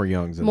 It's more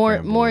Young's than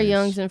More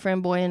Young's than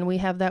Framboise, and we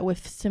have that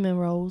with cinnamon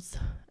rolls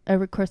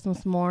every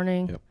Christmas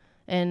morning. Yep.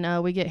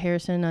 And we get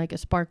Harrison like a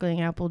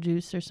sparkling apple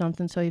juice or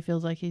something, so he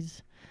feels like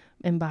he's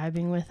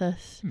imbibing with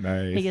us.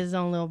 Nice. He gets his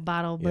own little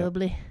bottle of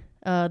bubbly.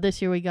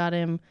 This year we got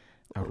him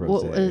a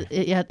rosé.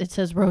 It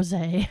says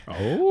rosé.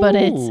 Oh. But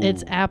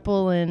it's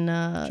apple and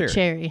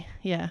cherry.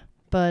 Yeah.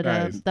 But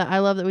nice. I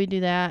love that we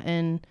do that,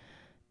 and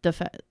the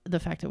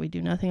fact that we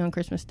do nothing on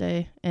Christmas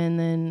Day. And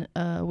then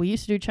we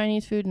used to do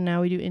Chinese food, and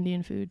now we do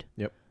Indian food.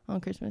 Yep. On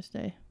Christmas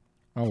Day.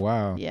 Oh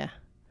wow. Yeah,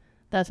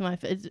 that's my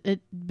it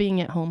being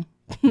at home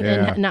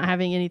Yeah. and not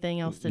having anything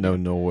else to do. No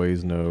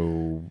noise,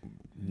 no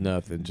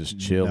nothing, just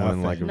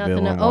chilling like a nothing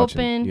villain to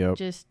watching. Open.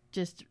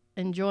 Just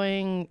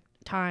enjoying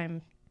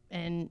time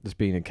and just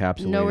being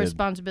encapsulated. No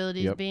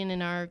responsibilities. Yep. Being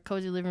in our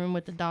cozy living room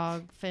with the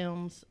dog,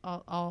 films,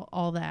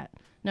 all that.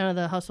 None of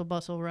the hustle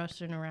bustle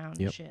rushing around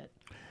and shit.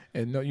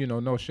 And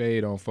no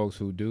shade on folks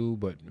who do,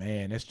 but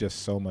man, it's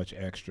just so much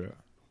extra.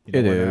 You know,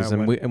 it is,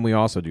 and we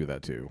also do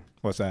that too.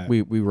 What's that?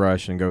 We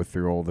rush and go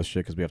through all the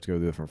shit because we have to go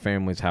to different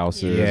families'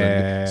 houses.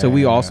 Yeah. So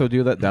we also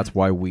do that. That's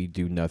why we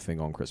do nothing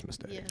on Christmas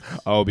Day. Yes.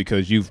 Oh,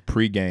 because you've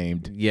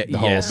pre-gamed.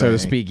 Yeah, so to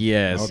speak.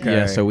 Yes. Okay.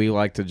 Yeah. So we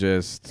like to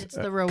just it's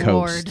the reward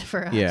coast.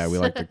 for us. Yeah, we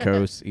like to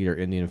coast, eat our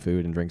Indian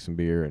food, and drink some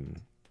beer and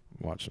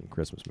watch some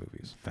Christmas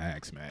movies.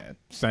 Facts, man.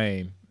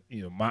 Same.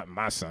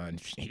 My son,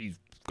 he's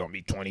gonna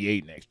be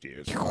 28 next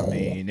year. So I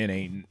mean,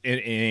 it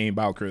ain't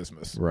about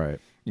Christmas, right?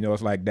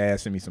 It's like,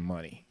 Dad, send me some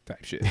money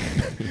type shit,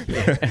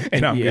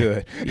 and I'm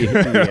good.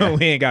 Yeah.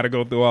 We ain't got to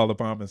go through all the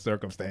pomp and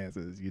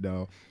circumstances,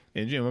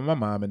 And my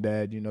mom and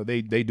dad,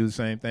 they do the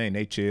same thing.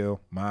 They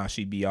chill. Ma,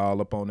 she be all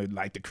up on it,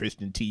 like the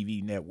Christian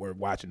TV network,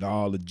 watching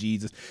all of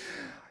Jesus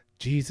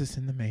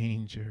in the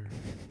manger,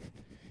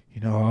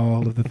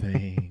 all of the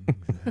things.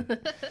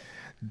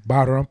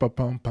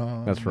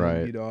 Ba-dum-pa-pum-pum. That's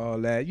right. All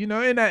that.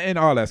 And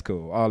all that's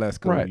cool. All that's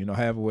cool. Right.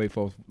 Have a way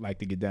folks like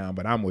to get down,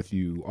 but I'm with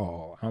you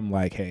all. I'm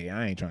like, hey,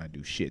 I ain't trying to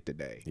do shit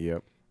today.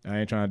 Yep. I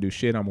ain't trying to do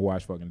shit. I'm gonna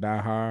watch fucking Die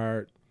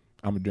Hard.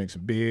 I'm gonna drink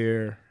some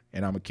beer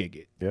and I'm gonna kick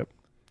it. Yep.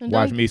 And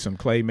watch me some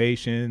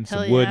claymation,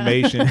 some yeah.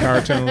 woodmation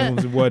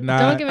cartoons and whatnot.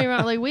 Don't get me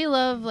wrong. Like, we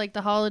love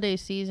the holiday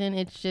season.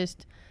 It's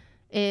just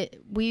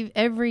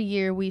every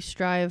year we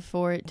strive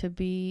for it to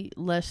be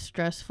less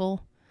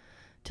stressful.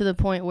 To the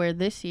point where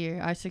this year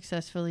I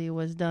successfully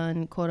was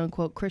done, quote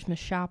unquote, Christmas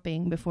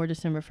shopping before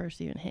December 1st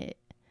even hit.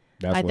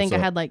 I think I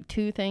had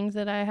 2 things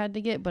that I had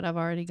to get, but I've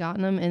already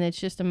gotten them. And it's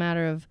just a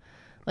matter of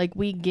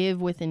we give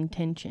with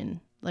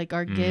intention.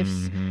 Our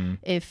gifts,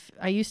 if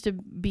I used to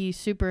be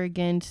super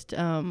against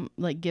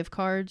gift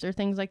cards or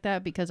things like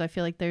that, because I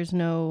feel like there's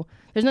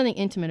nothing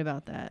intimate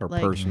about that. Or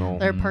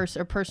personal. Or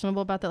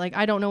personable about that.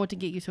 I don't know what to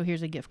get you, so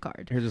here's a gift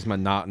card. Here's this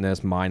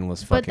monotonous,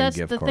 mindless fucking gift card.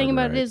 But that's the thing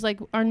about it is,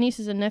 our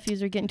nieces and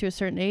nephews are getting to a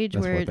certain age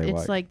where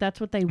it's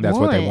that's what they want. That's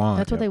what they want.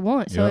 That's what they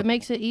want. So it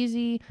makes it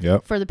easy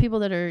for the people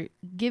that are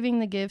giving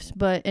the gifts,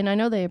 and I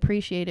know they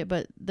appreciate it,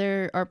 but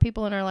there are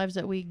people in our lives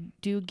that we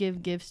do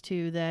give gifts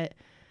to that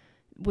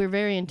we're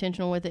very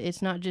intentional with it.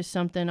 It's not just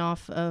something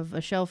off of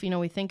a shelf.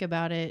 We think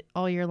about it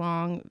all year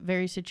long,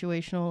 very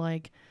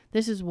situational,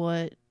 this is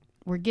what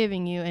we're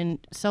giving you. And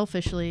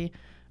selfishly,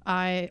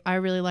 I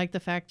really like the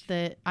fact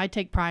that I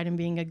take pride in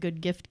being a good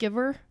gift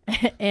giver.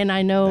 And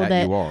I know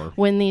that you are.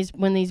 when these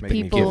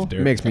people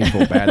makes me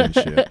feel bad and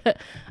shit.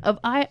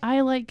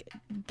 I like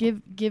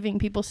giving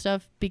people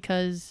stuff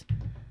because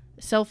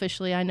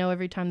selfishly, I know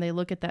every time they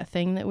look at that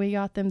thing that we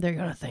got them, they're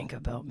going to think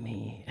about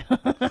me.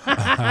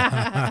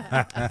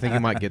 I think you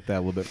might get that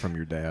a little bit from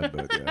your dad,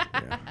 but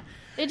yeah.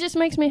 It just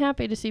makes me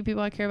happy to see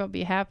people I care about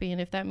be happy.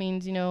 And if that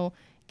means,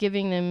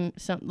 giving them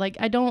some,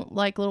 I don't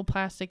like little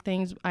plastic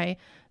things. I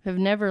have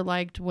never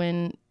liked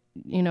when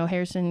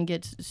Harrison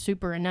gets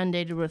super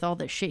inundated with all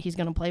the shit he's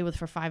gonna play with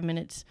for 5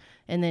 minutes,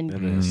 and then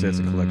it sits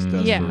and collects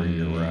dust for a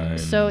year, right?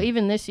 So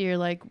even this year,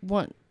 like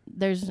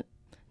there's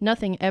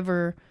nothing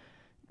ever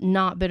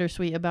not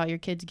bittersweet about your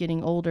kids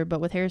getting older, but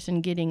with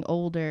Harrison getting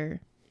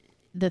older,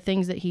 the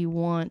things that he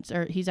wants,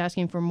 or he's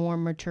asking for more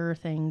mature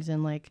things,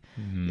 and like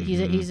he's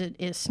a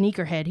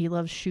sneakerhead. He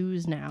loves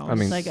shoes now. I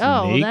mean, it's like,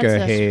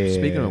 that's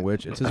speaking of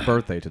which, it's his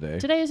birthday today.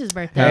 Today is his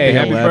birthday.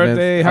 Happy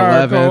birthday,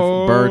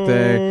 11th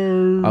birthday.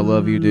 I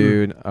love you,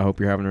 dude. I hope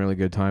you're having a really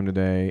good time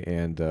today,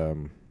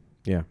 and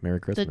Merry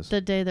Christmas. The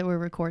day that we're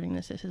recording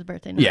this is his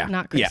birthday,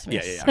 not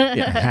Christmas.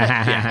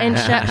 Yeah. And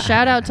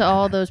shout out to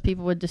all those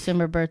people with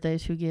December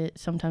birthdays who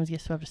sometimes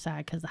get swept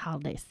aside because the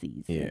holiday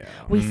season. Yeah.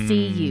 We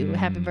see you.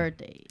 Happy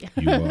birthday.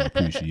 You are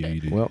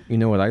appreciated. Well, you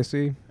know what I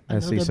see? I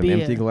see some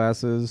empty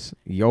glasses.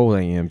 Yo,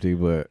 they ain't empty,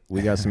 but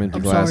we got some empty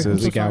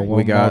glasses. We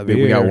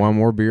got one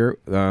more beer.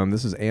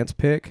 This is Ant's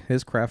pick,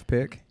 his craft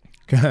pick.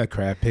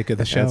 Craft pick of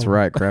the show. That's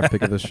right, craft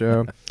pick of the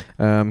show.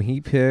 He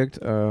picked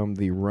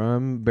the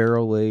Rum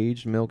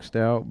Barrel-Aged Milk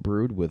Stout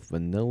brewed with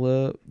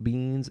vanilla,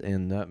 beans,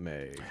 and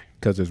nutmeg.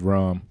 Because it's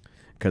rum.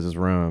 Do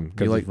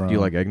you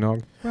like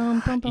eggnog?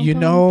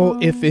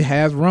 If it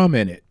has rum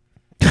in it.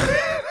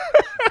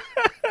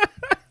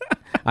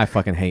 I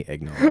fucking hate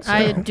eggnog. So.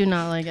 I do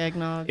not like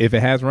eggnog. If it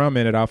has rum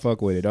in it, I'll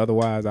fuck with it.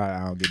 Otherwise, I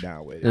don't get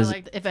down with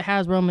it. If it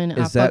has rum in it,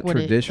 I'll fuck with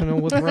it. Is that traditional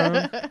with rum?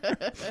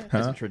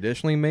 Is it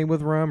traditionally made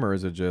with rum, or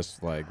is it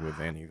just like with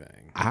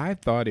anything? I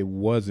thought it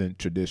wasn't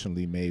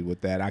traditionally made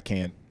with that. I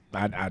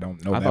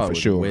don't know that for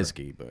sure.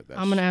 Whiskey, but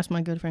I'm gonna ask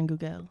my good friend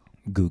Google.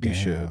 You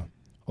should.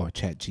 Or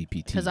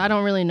ChatGPT. Because I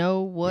don't really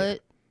know what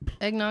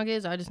eggnog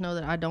is. I just know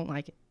that I don't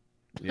like it.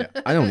 Yeah,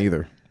 I don't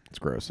either. It's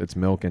gross. It's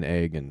milk and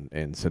egg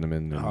and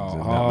cinnamon and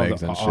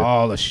nutmegs and shit.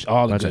 All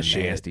the good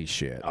shit. Nasty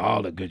shit.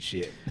 All the good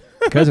shit.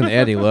 Cousin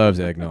Eddie loves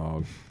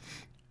eggnog.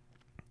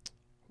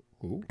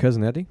 Who?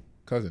 Cousin Eddie?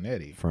 Cousin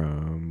Eddie.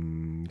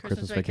 From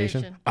Christmas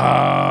Vacation.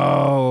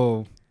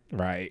 Oh,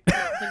 right.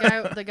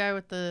 The guy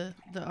with the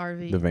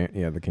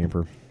RV. The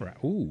camper. Right.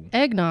 Ooh.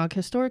 Eggnog,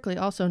 historically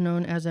also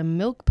known as a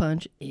milk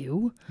punch,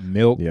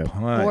 milk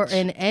punch, or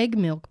an egg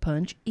milk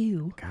punch,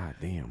 God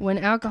damn. When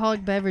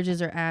alcoholic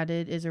beverages are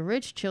added, is a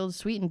rich, chilled,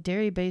 sweet, and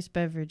dairy-based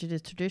beverage. It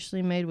is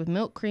traditionally made with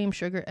milk, cream,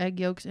 sugar, egg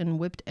yolks, and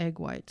whipped egg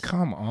whites.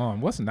 Come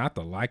on, what's not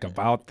to like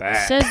about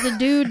that? Says the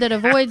dude that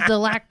avoids the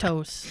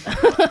lactose.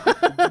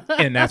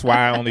 And that's why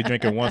I only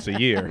drink it once a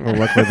year. Well,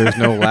 luckily there's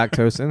no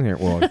lactose in here.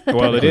 Well,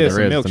 it is.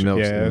 There milk, the milk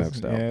yes,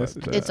 stout. Yes.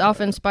 But, it's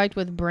often spiked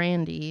with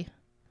brandy.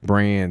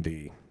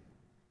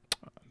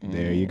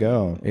 There you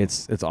go.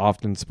 It's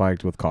often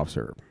spiked with cough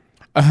syrup.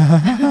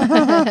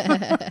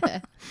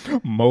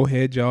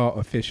 Mohead Jaw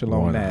official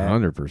on that.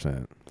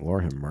 100%.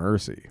 Lord have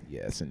mercy.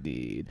 Yes,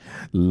 indeed.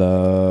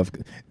 Love.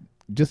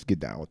 Just get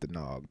down with the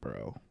nog,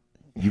 bro.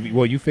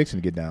 You fixing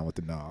to get down with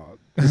the nog.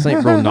 This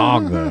ain't real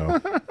nog,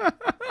 though.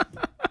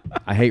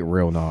 I hate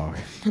real nog.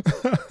 Ooh,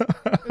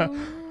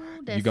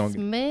 that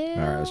smell.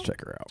 All right, let's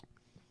check her out.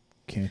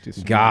 Can't you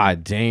smell?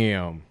 God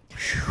damn.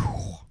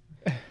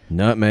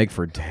 Nutmeg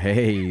for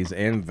days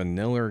and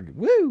vanilla.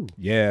 Woo.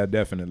 Yeah,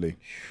 definitely.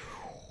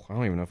 I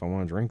don't even know if I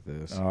want to drink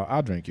this.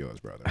 I'll drink yours,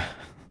 brother.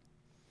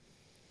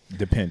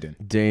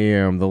 Dependent.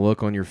 Damn, the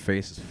look on your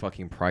face is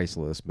fucking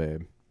priceless,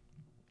 babe.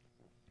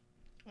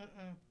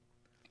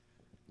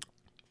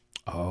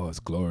 Oh, it's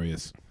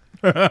glorious.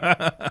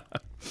 I'll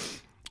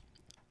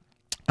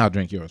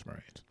drink yours,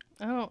 Maurice.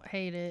 I don't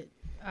hate it.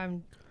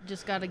 I'm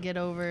just got to get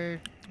over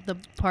the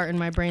part in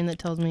my brain that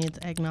tells me it's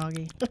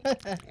eggnoggy.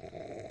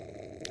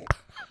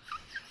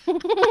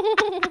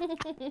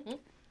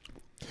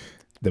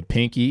 The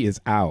pinky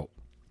is out.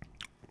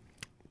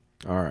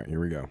 All right, here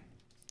we go.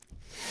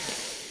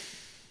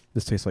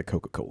 This tastes like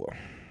Coca-Cola.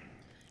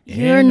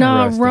 You're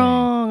not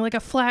wrong. Like a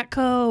flat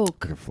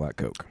Coke. Like a flat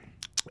Coke.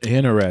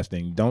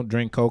 Interesting. Don't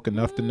drink Coke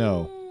enough to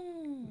know.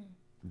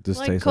 This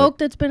like tastes Coke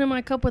that's been in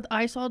my cup with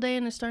ice all day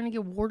and it's starting to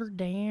get watered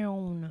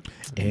down.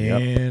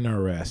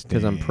 Interesting.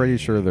 Because I'm pretty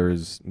sure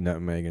there's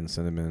nutmeg and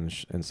cinnamon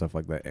and stuff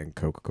like that in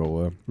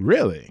Coca-Cola.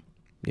 Really?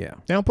 Yeah.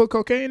 They don't put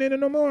cocaine in it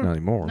no more? Not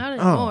anymore. Not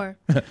anymore.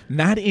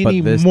 Not but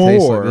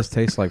anymore. This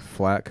tastes like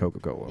flat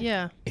Coca-Cola.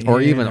 Yeah. Or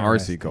even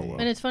RC Cola.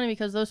 And it's funny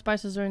because those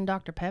spices are in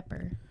Dr.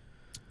 Pepper.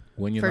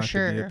 When you for like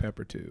sure. the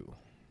pepper too.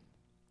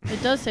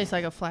 It does taste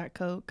like a flat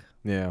Coke.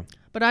 Yeah.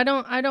 But I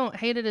don't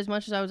hate it as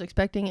much as I was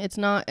expecting. It's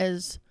not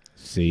as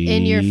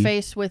in your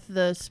face with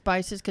the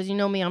spices because you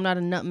know me, I'm not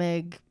a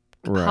nutmeg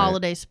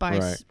holiday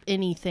spice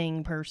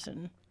anything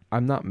person.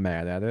 I'm not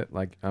mad at it.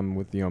 Like, I'm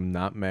with you. I'm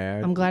not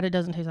mad. I'm glad it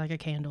doesn't taste like a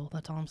candle.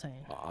 That's all I'm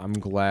saying. I'm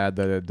glad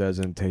that it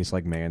doesn't taste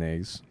like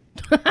mayonnaise.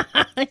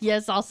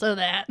 Yes, also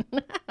that.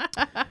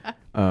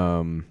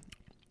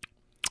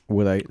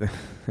 Would I?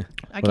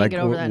 I can't get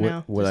over that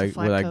now.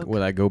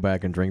 Would I go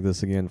back and drink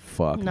this again?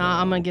 Fuck. Nah,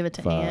 no. I'm gonna give it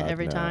to Aunt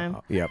every time.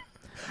 Yep.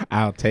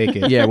 I'll take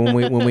it. Yeah,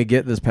 when we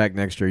get this pack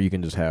next year, you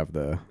can just have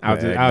the.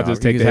 I'll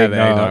just take the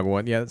eggnog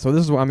one. Yeah. So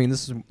this is what I mean.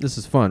 This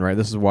is fun, right?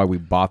 This is why we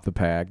bought the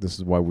pack. This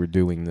is why we're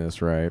doing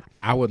this, right?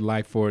 I would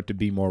like for it to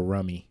be more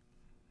rummy.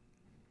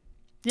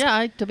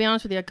 Yeah, to be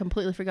honest with you, I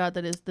completely forgot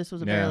that this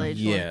was a barrel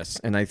aged one. Yes,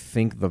 and I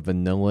think the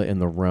vanilla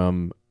and the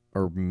rum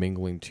are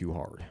mingling too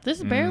hard. This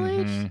is barrel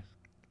aged?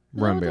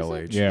 Rum barrel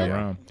aged. Yeah,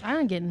 rum. I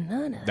didn't get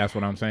none of that. That's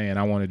what I'm saying.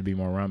 I wanted to be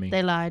more rummy.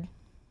 They lied.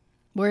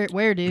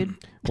 Where, dude?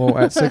 Well,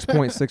 at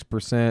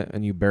 6.6%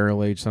 and you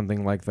barrel age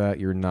something like that,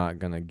 you're not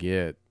going to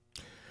get...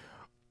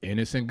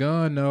 Innocent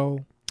Gun,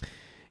 no.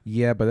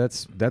 Yeah,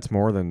 but that's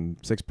more than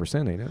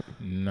 6%, ain't it?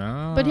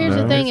 No. But here's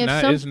the thing.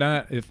 It's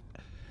not. If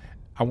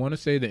I want to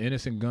say the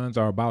Innocent Guns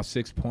are about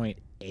 6.8,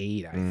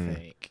 I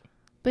think.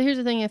 But here's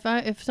the thing.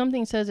 If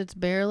something says it's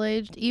barrel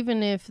aged,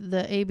 even if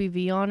the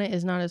ABV on it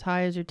is not as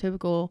high as your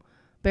typical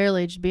barrel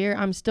aged beer,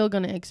 I'm still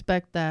going to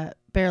expect that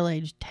barrel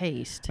aged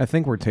taste. I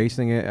think we're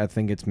tasting it. I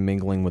think it's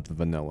mingling with the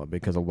vanilla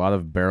because a lot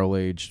of barrel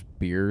aged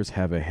beers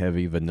have a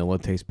heavy vanilla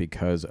taste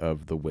because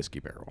of the whiskey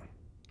barrel.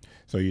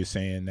 So you're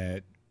saying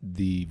that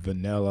the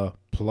vanilla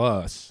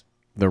plus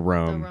the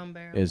rum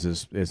barrel is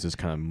this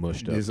kind of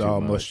mushed up. It's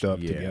all mushed up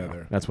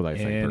together. That's what I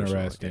think.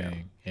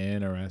 Interesting.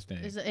 Interesting.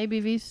 Is the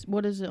ABV,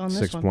 what is it on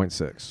this one?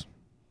 6.6.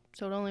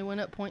 So it only went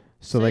up 0.6?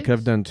 So they could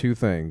have done two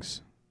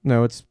things.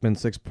 No, it's been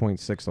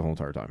 6.6 the whole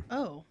entire time.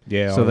 Oh.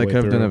 Yeah. So they could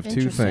have done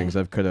two things.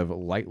 They could have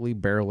lightly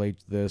barrel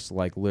aged this,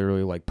 like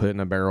literally like put it in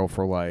a barrel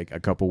for like a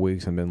couple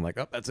weeks and been like,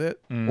 oh, that's it.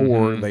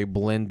 Or they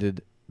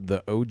blended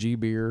the OG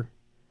beer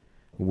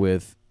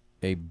with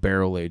a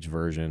barrel aged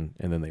version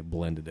and then they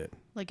blended it.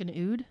 Like an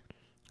oud?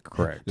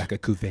 Correct. Like a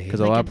cuvee. Because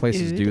a lot of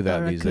places do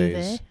that these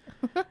days.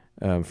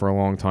 For a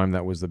long time,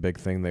 that was the big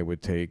thing. They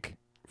would take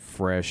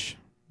fresh,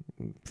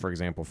 for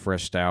example,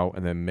 fresh stout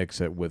and then mix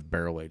it with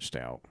barrel aged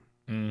stout.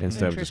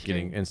 Instead of just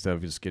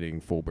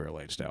getting full barrel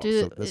aged stout.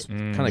 So this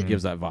kind of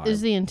gives that vibe.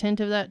 Is the intent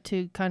of that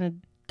to kind of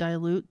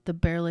dilute the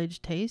barrel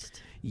aged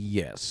taste?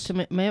 Yes.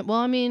 Well,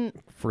 I mean,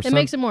 it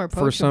makes it more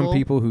approachable. For some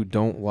people who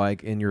don't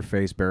like in your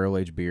face barrel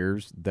aged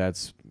beers,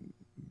 that's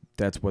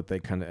what they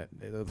kind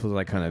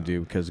of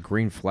do because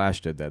Green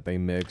Flash did that. They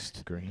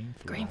mixed Green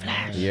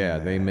Flash. Yeah,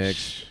 they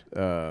mixed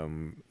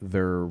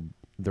their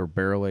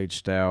barrel aged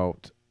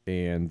stout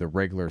and the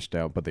regular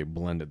stout, but they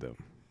blended them.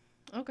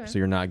 Okay. So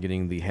you're not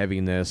getting the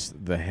heaviness,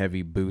 the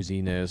heavy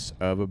booziness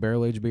of a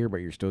barrel-aged beer, but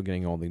you're still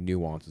getting all the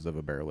nuances of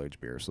a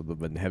barrel-aged beer. So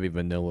the heavy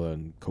vanilla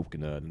and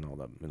coconut and all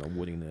that, and the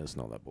woodiness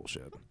and all that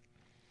bullshit.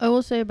 I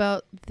will say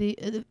about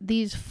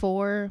these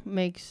four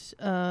makes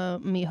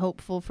me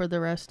hopeful for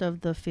the rest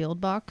of the field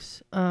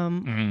box.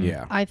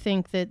 Yeah. I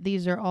think that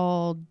these are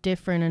all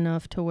different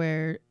enough to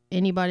where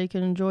anybody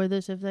can enjoy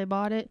this if they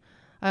bought it.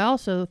 I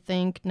also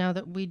think, now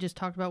that we just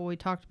talked about what we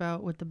talked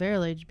about with the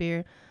barrel-aged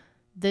beer,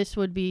 this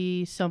would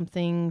be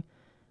something,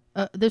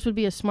 this would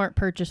be a smart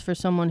purchase for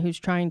someone who's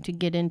trying to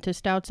get into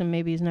stouts and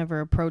maybe has never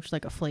approached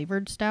like a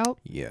flavored stout.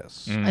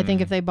 Yes. I think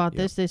if they bought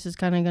this is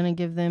kind of going to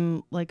give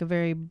them like a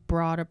very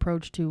broad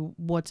approach to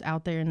what's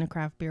out there in the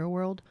craft beer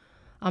world.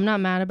 I'm not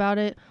mad about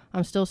it.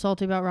 I'm still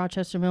salty about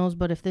Rochester Mills,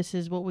 but if this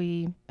is what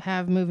we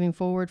have moving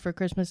forward for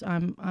Christmas,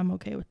 I'm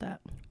okay with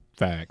that.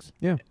 Facts.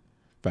 Yeah.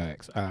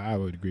 Facts. I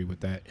would agree with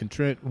that. And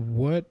Trent,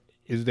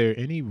 is there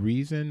any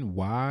reason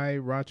why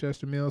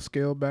Rochester Mills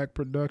scaled back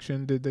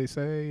production, did they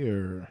say?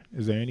 Or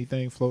is there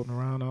anything floating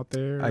around out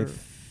there? I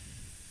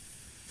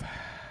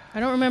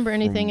don't remember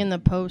anything in the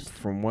post.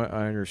 From what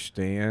I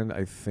understand,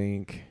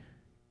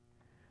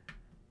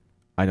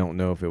 I don't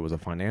know if it was a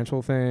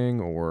financial thing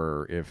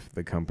or if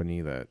the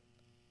company that,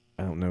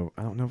 I don't know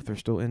if they're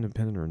still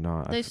independent or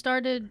not. They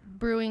started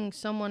brewing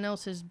someone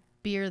else's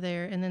beer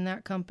there, and then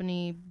that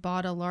company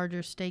bought a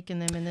larger stake in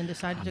them and then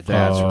decided to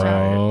close it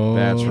down.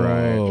 That's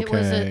right. It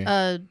was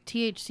a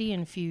THC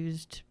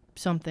infused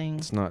something.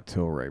 It's not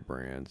Tilray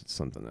Brands. It's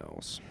something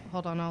else.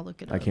 Hold on, I'll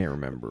look it up. I can't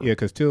remember. Yeah,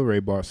 because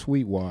Tilray bought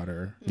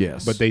Sweetwater.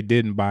 Yes. But they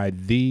didn't buy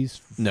these.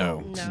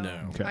 No.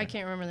 Okay. I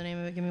can't remember the name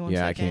of it. Give me one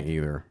second. Yeah, I can't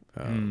either.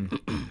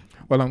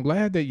 Well, I'm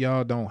glad that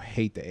y'all don't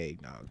hate the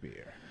Egg Nog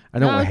beer. I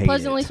don't hate it.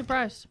 Pleasantly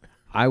surprised.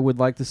 I would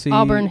like to see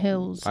Auburn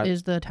Hills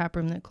is the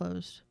taproom that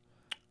closed.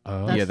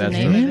 That's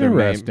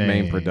the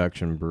main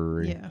production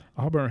brewery. Yeah.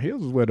 Auburn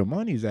Hills is where the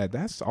money's at.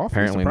 That's awfully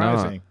Apparently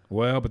surprising. Not.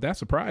 Well, but that's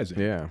surprising.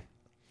 Yeah.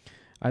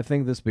 I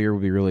think this beer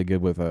would be really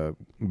good with a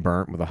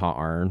hot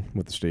iron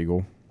with the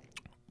Stiegel.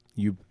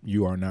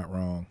 You are not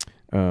wrong.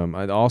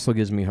 It also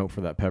gives me hope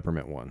for that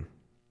peppermint one.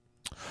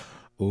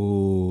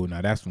 Ooh,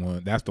 now that's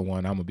the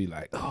one I'm gonna be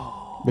like,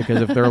 oh.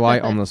 Because if they're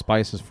light on the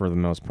spices for the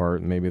most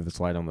part, maybe it's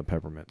light on the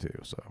peppermint too.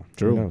 So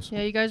true. Who knows?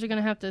 Yeah, you guys are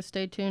gonna have to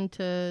stay tuned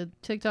to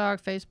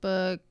TikTok,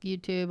 Facebook,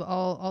 YouTube,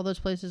 all those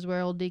places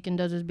where Old Deacon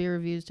does his beer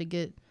reviews to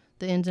get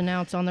the ins and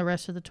outs on the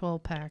rest of the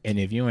 12 pack. And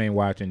if you ain't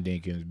watching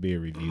Deacon's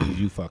beer reviews,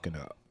 you fucking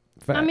up.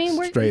 Facts. I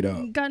mean, straight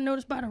up. Got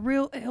noticed by the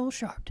real L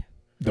Sharpton.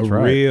 The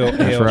real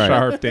L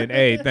Sharpton.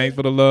 Hey, thanks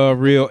for the love,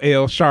 real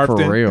L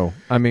Sharpton. For real.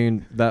 I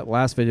mean, that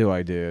last video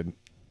I did,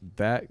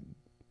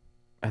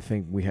 I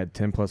think we had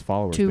 10 plus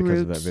followers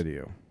because of that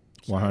video.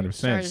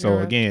 100%. So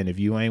again, if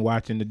you ain't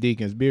watching the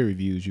Deacon's beer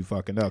reviews, you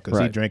fucking up because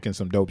he drinking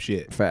some dope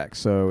shit. Facts.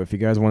 So if you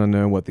guys want to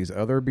know what these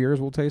other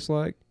beers will taste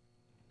like,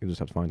 you just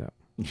have to find out.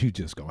 You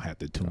just gonna have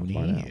to tune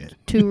in.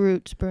 Two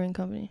Roots Brewing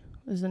Company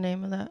is the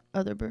name of that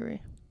other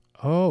brewery.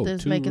 Oh,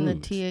 that's making the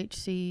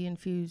THC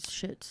infused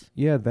shits.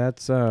 Yeah,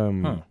 that's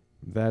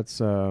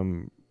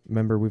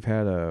remember we've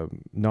had a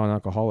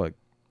non-alcoholic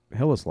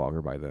Hillis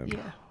lager by them.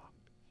 Yeah.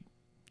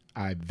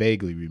 I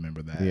vaguely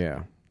remember that.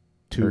 Yeah.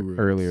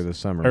 Earlier this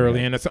summer.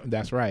 In the summer.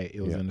 That's right.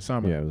 It was in the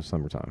summer. Yeah, it was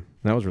summertime.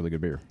 That was really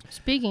good beer.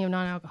 Speaking of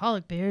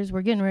non-alcoholic beers,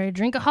 we're getting ready to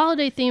drink a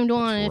holiday-themed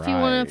one. If you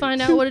want to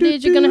find out what it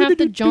is, you're going to have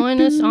to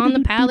join us on the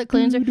palate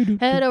cleanser.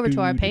 Head over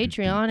to our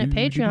Patreon at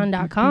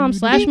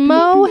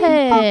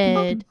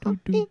patreon.com/mohead.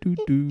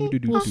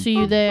 We'll see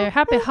you there.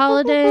 Happy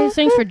holidays.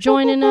 Thanks for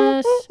joining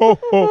us. Love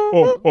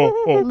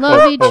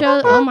each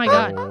other. Oh, my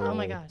God. Oh,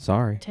 my God.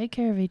 Sorry. Take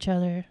care of each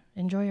other.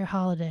 Enjoy your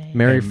holiday.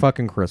 Merry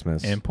fucking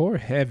Christmas. And pour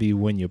heavy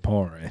when you're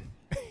pouring.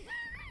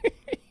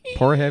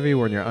 Pour heavy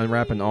when you're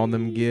unwrapping all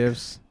them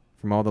gifts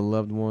from all the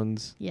loved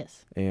ones.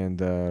 Yes. And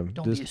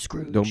don't be a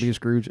Scrooge. Don't be a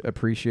Scrooge.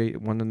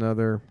 Appreciate one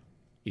another.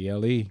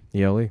 ELE.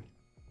 ELE.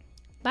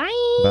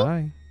 Bye.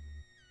 Bye.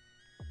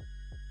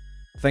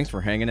 Thanks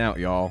for hanging out,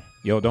 y'all.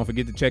 Yo, don't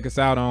forget to check us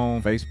out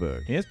on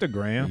Facebook,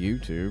 Instagram,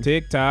 YouTube,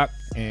 TikTok,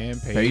 and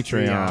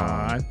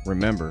Patreon.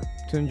 Remember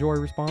to enjoy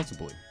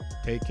responsibly.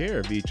 Take care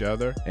of each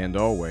other. And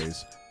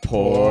always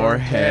pour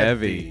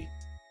heavy.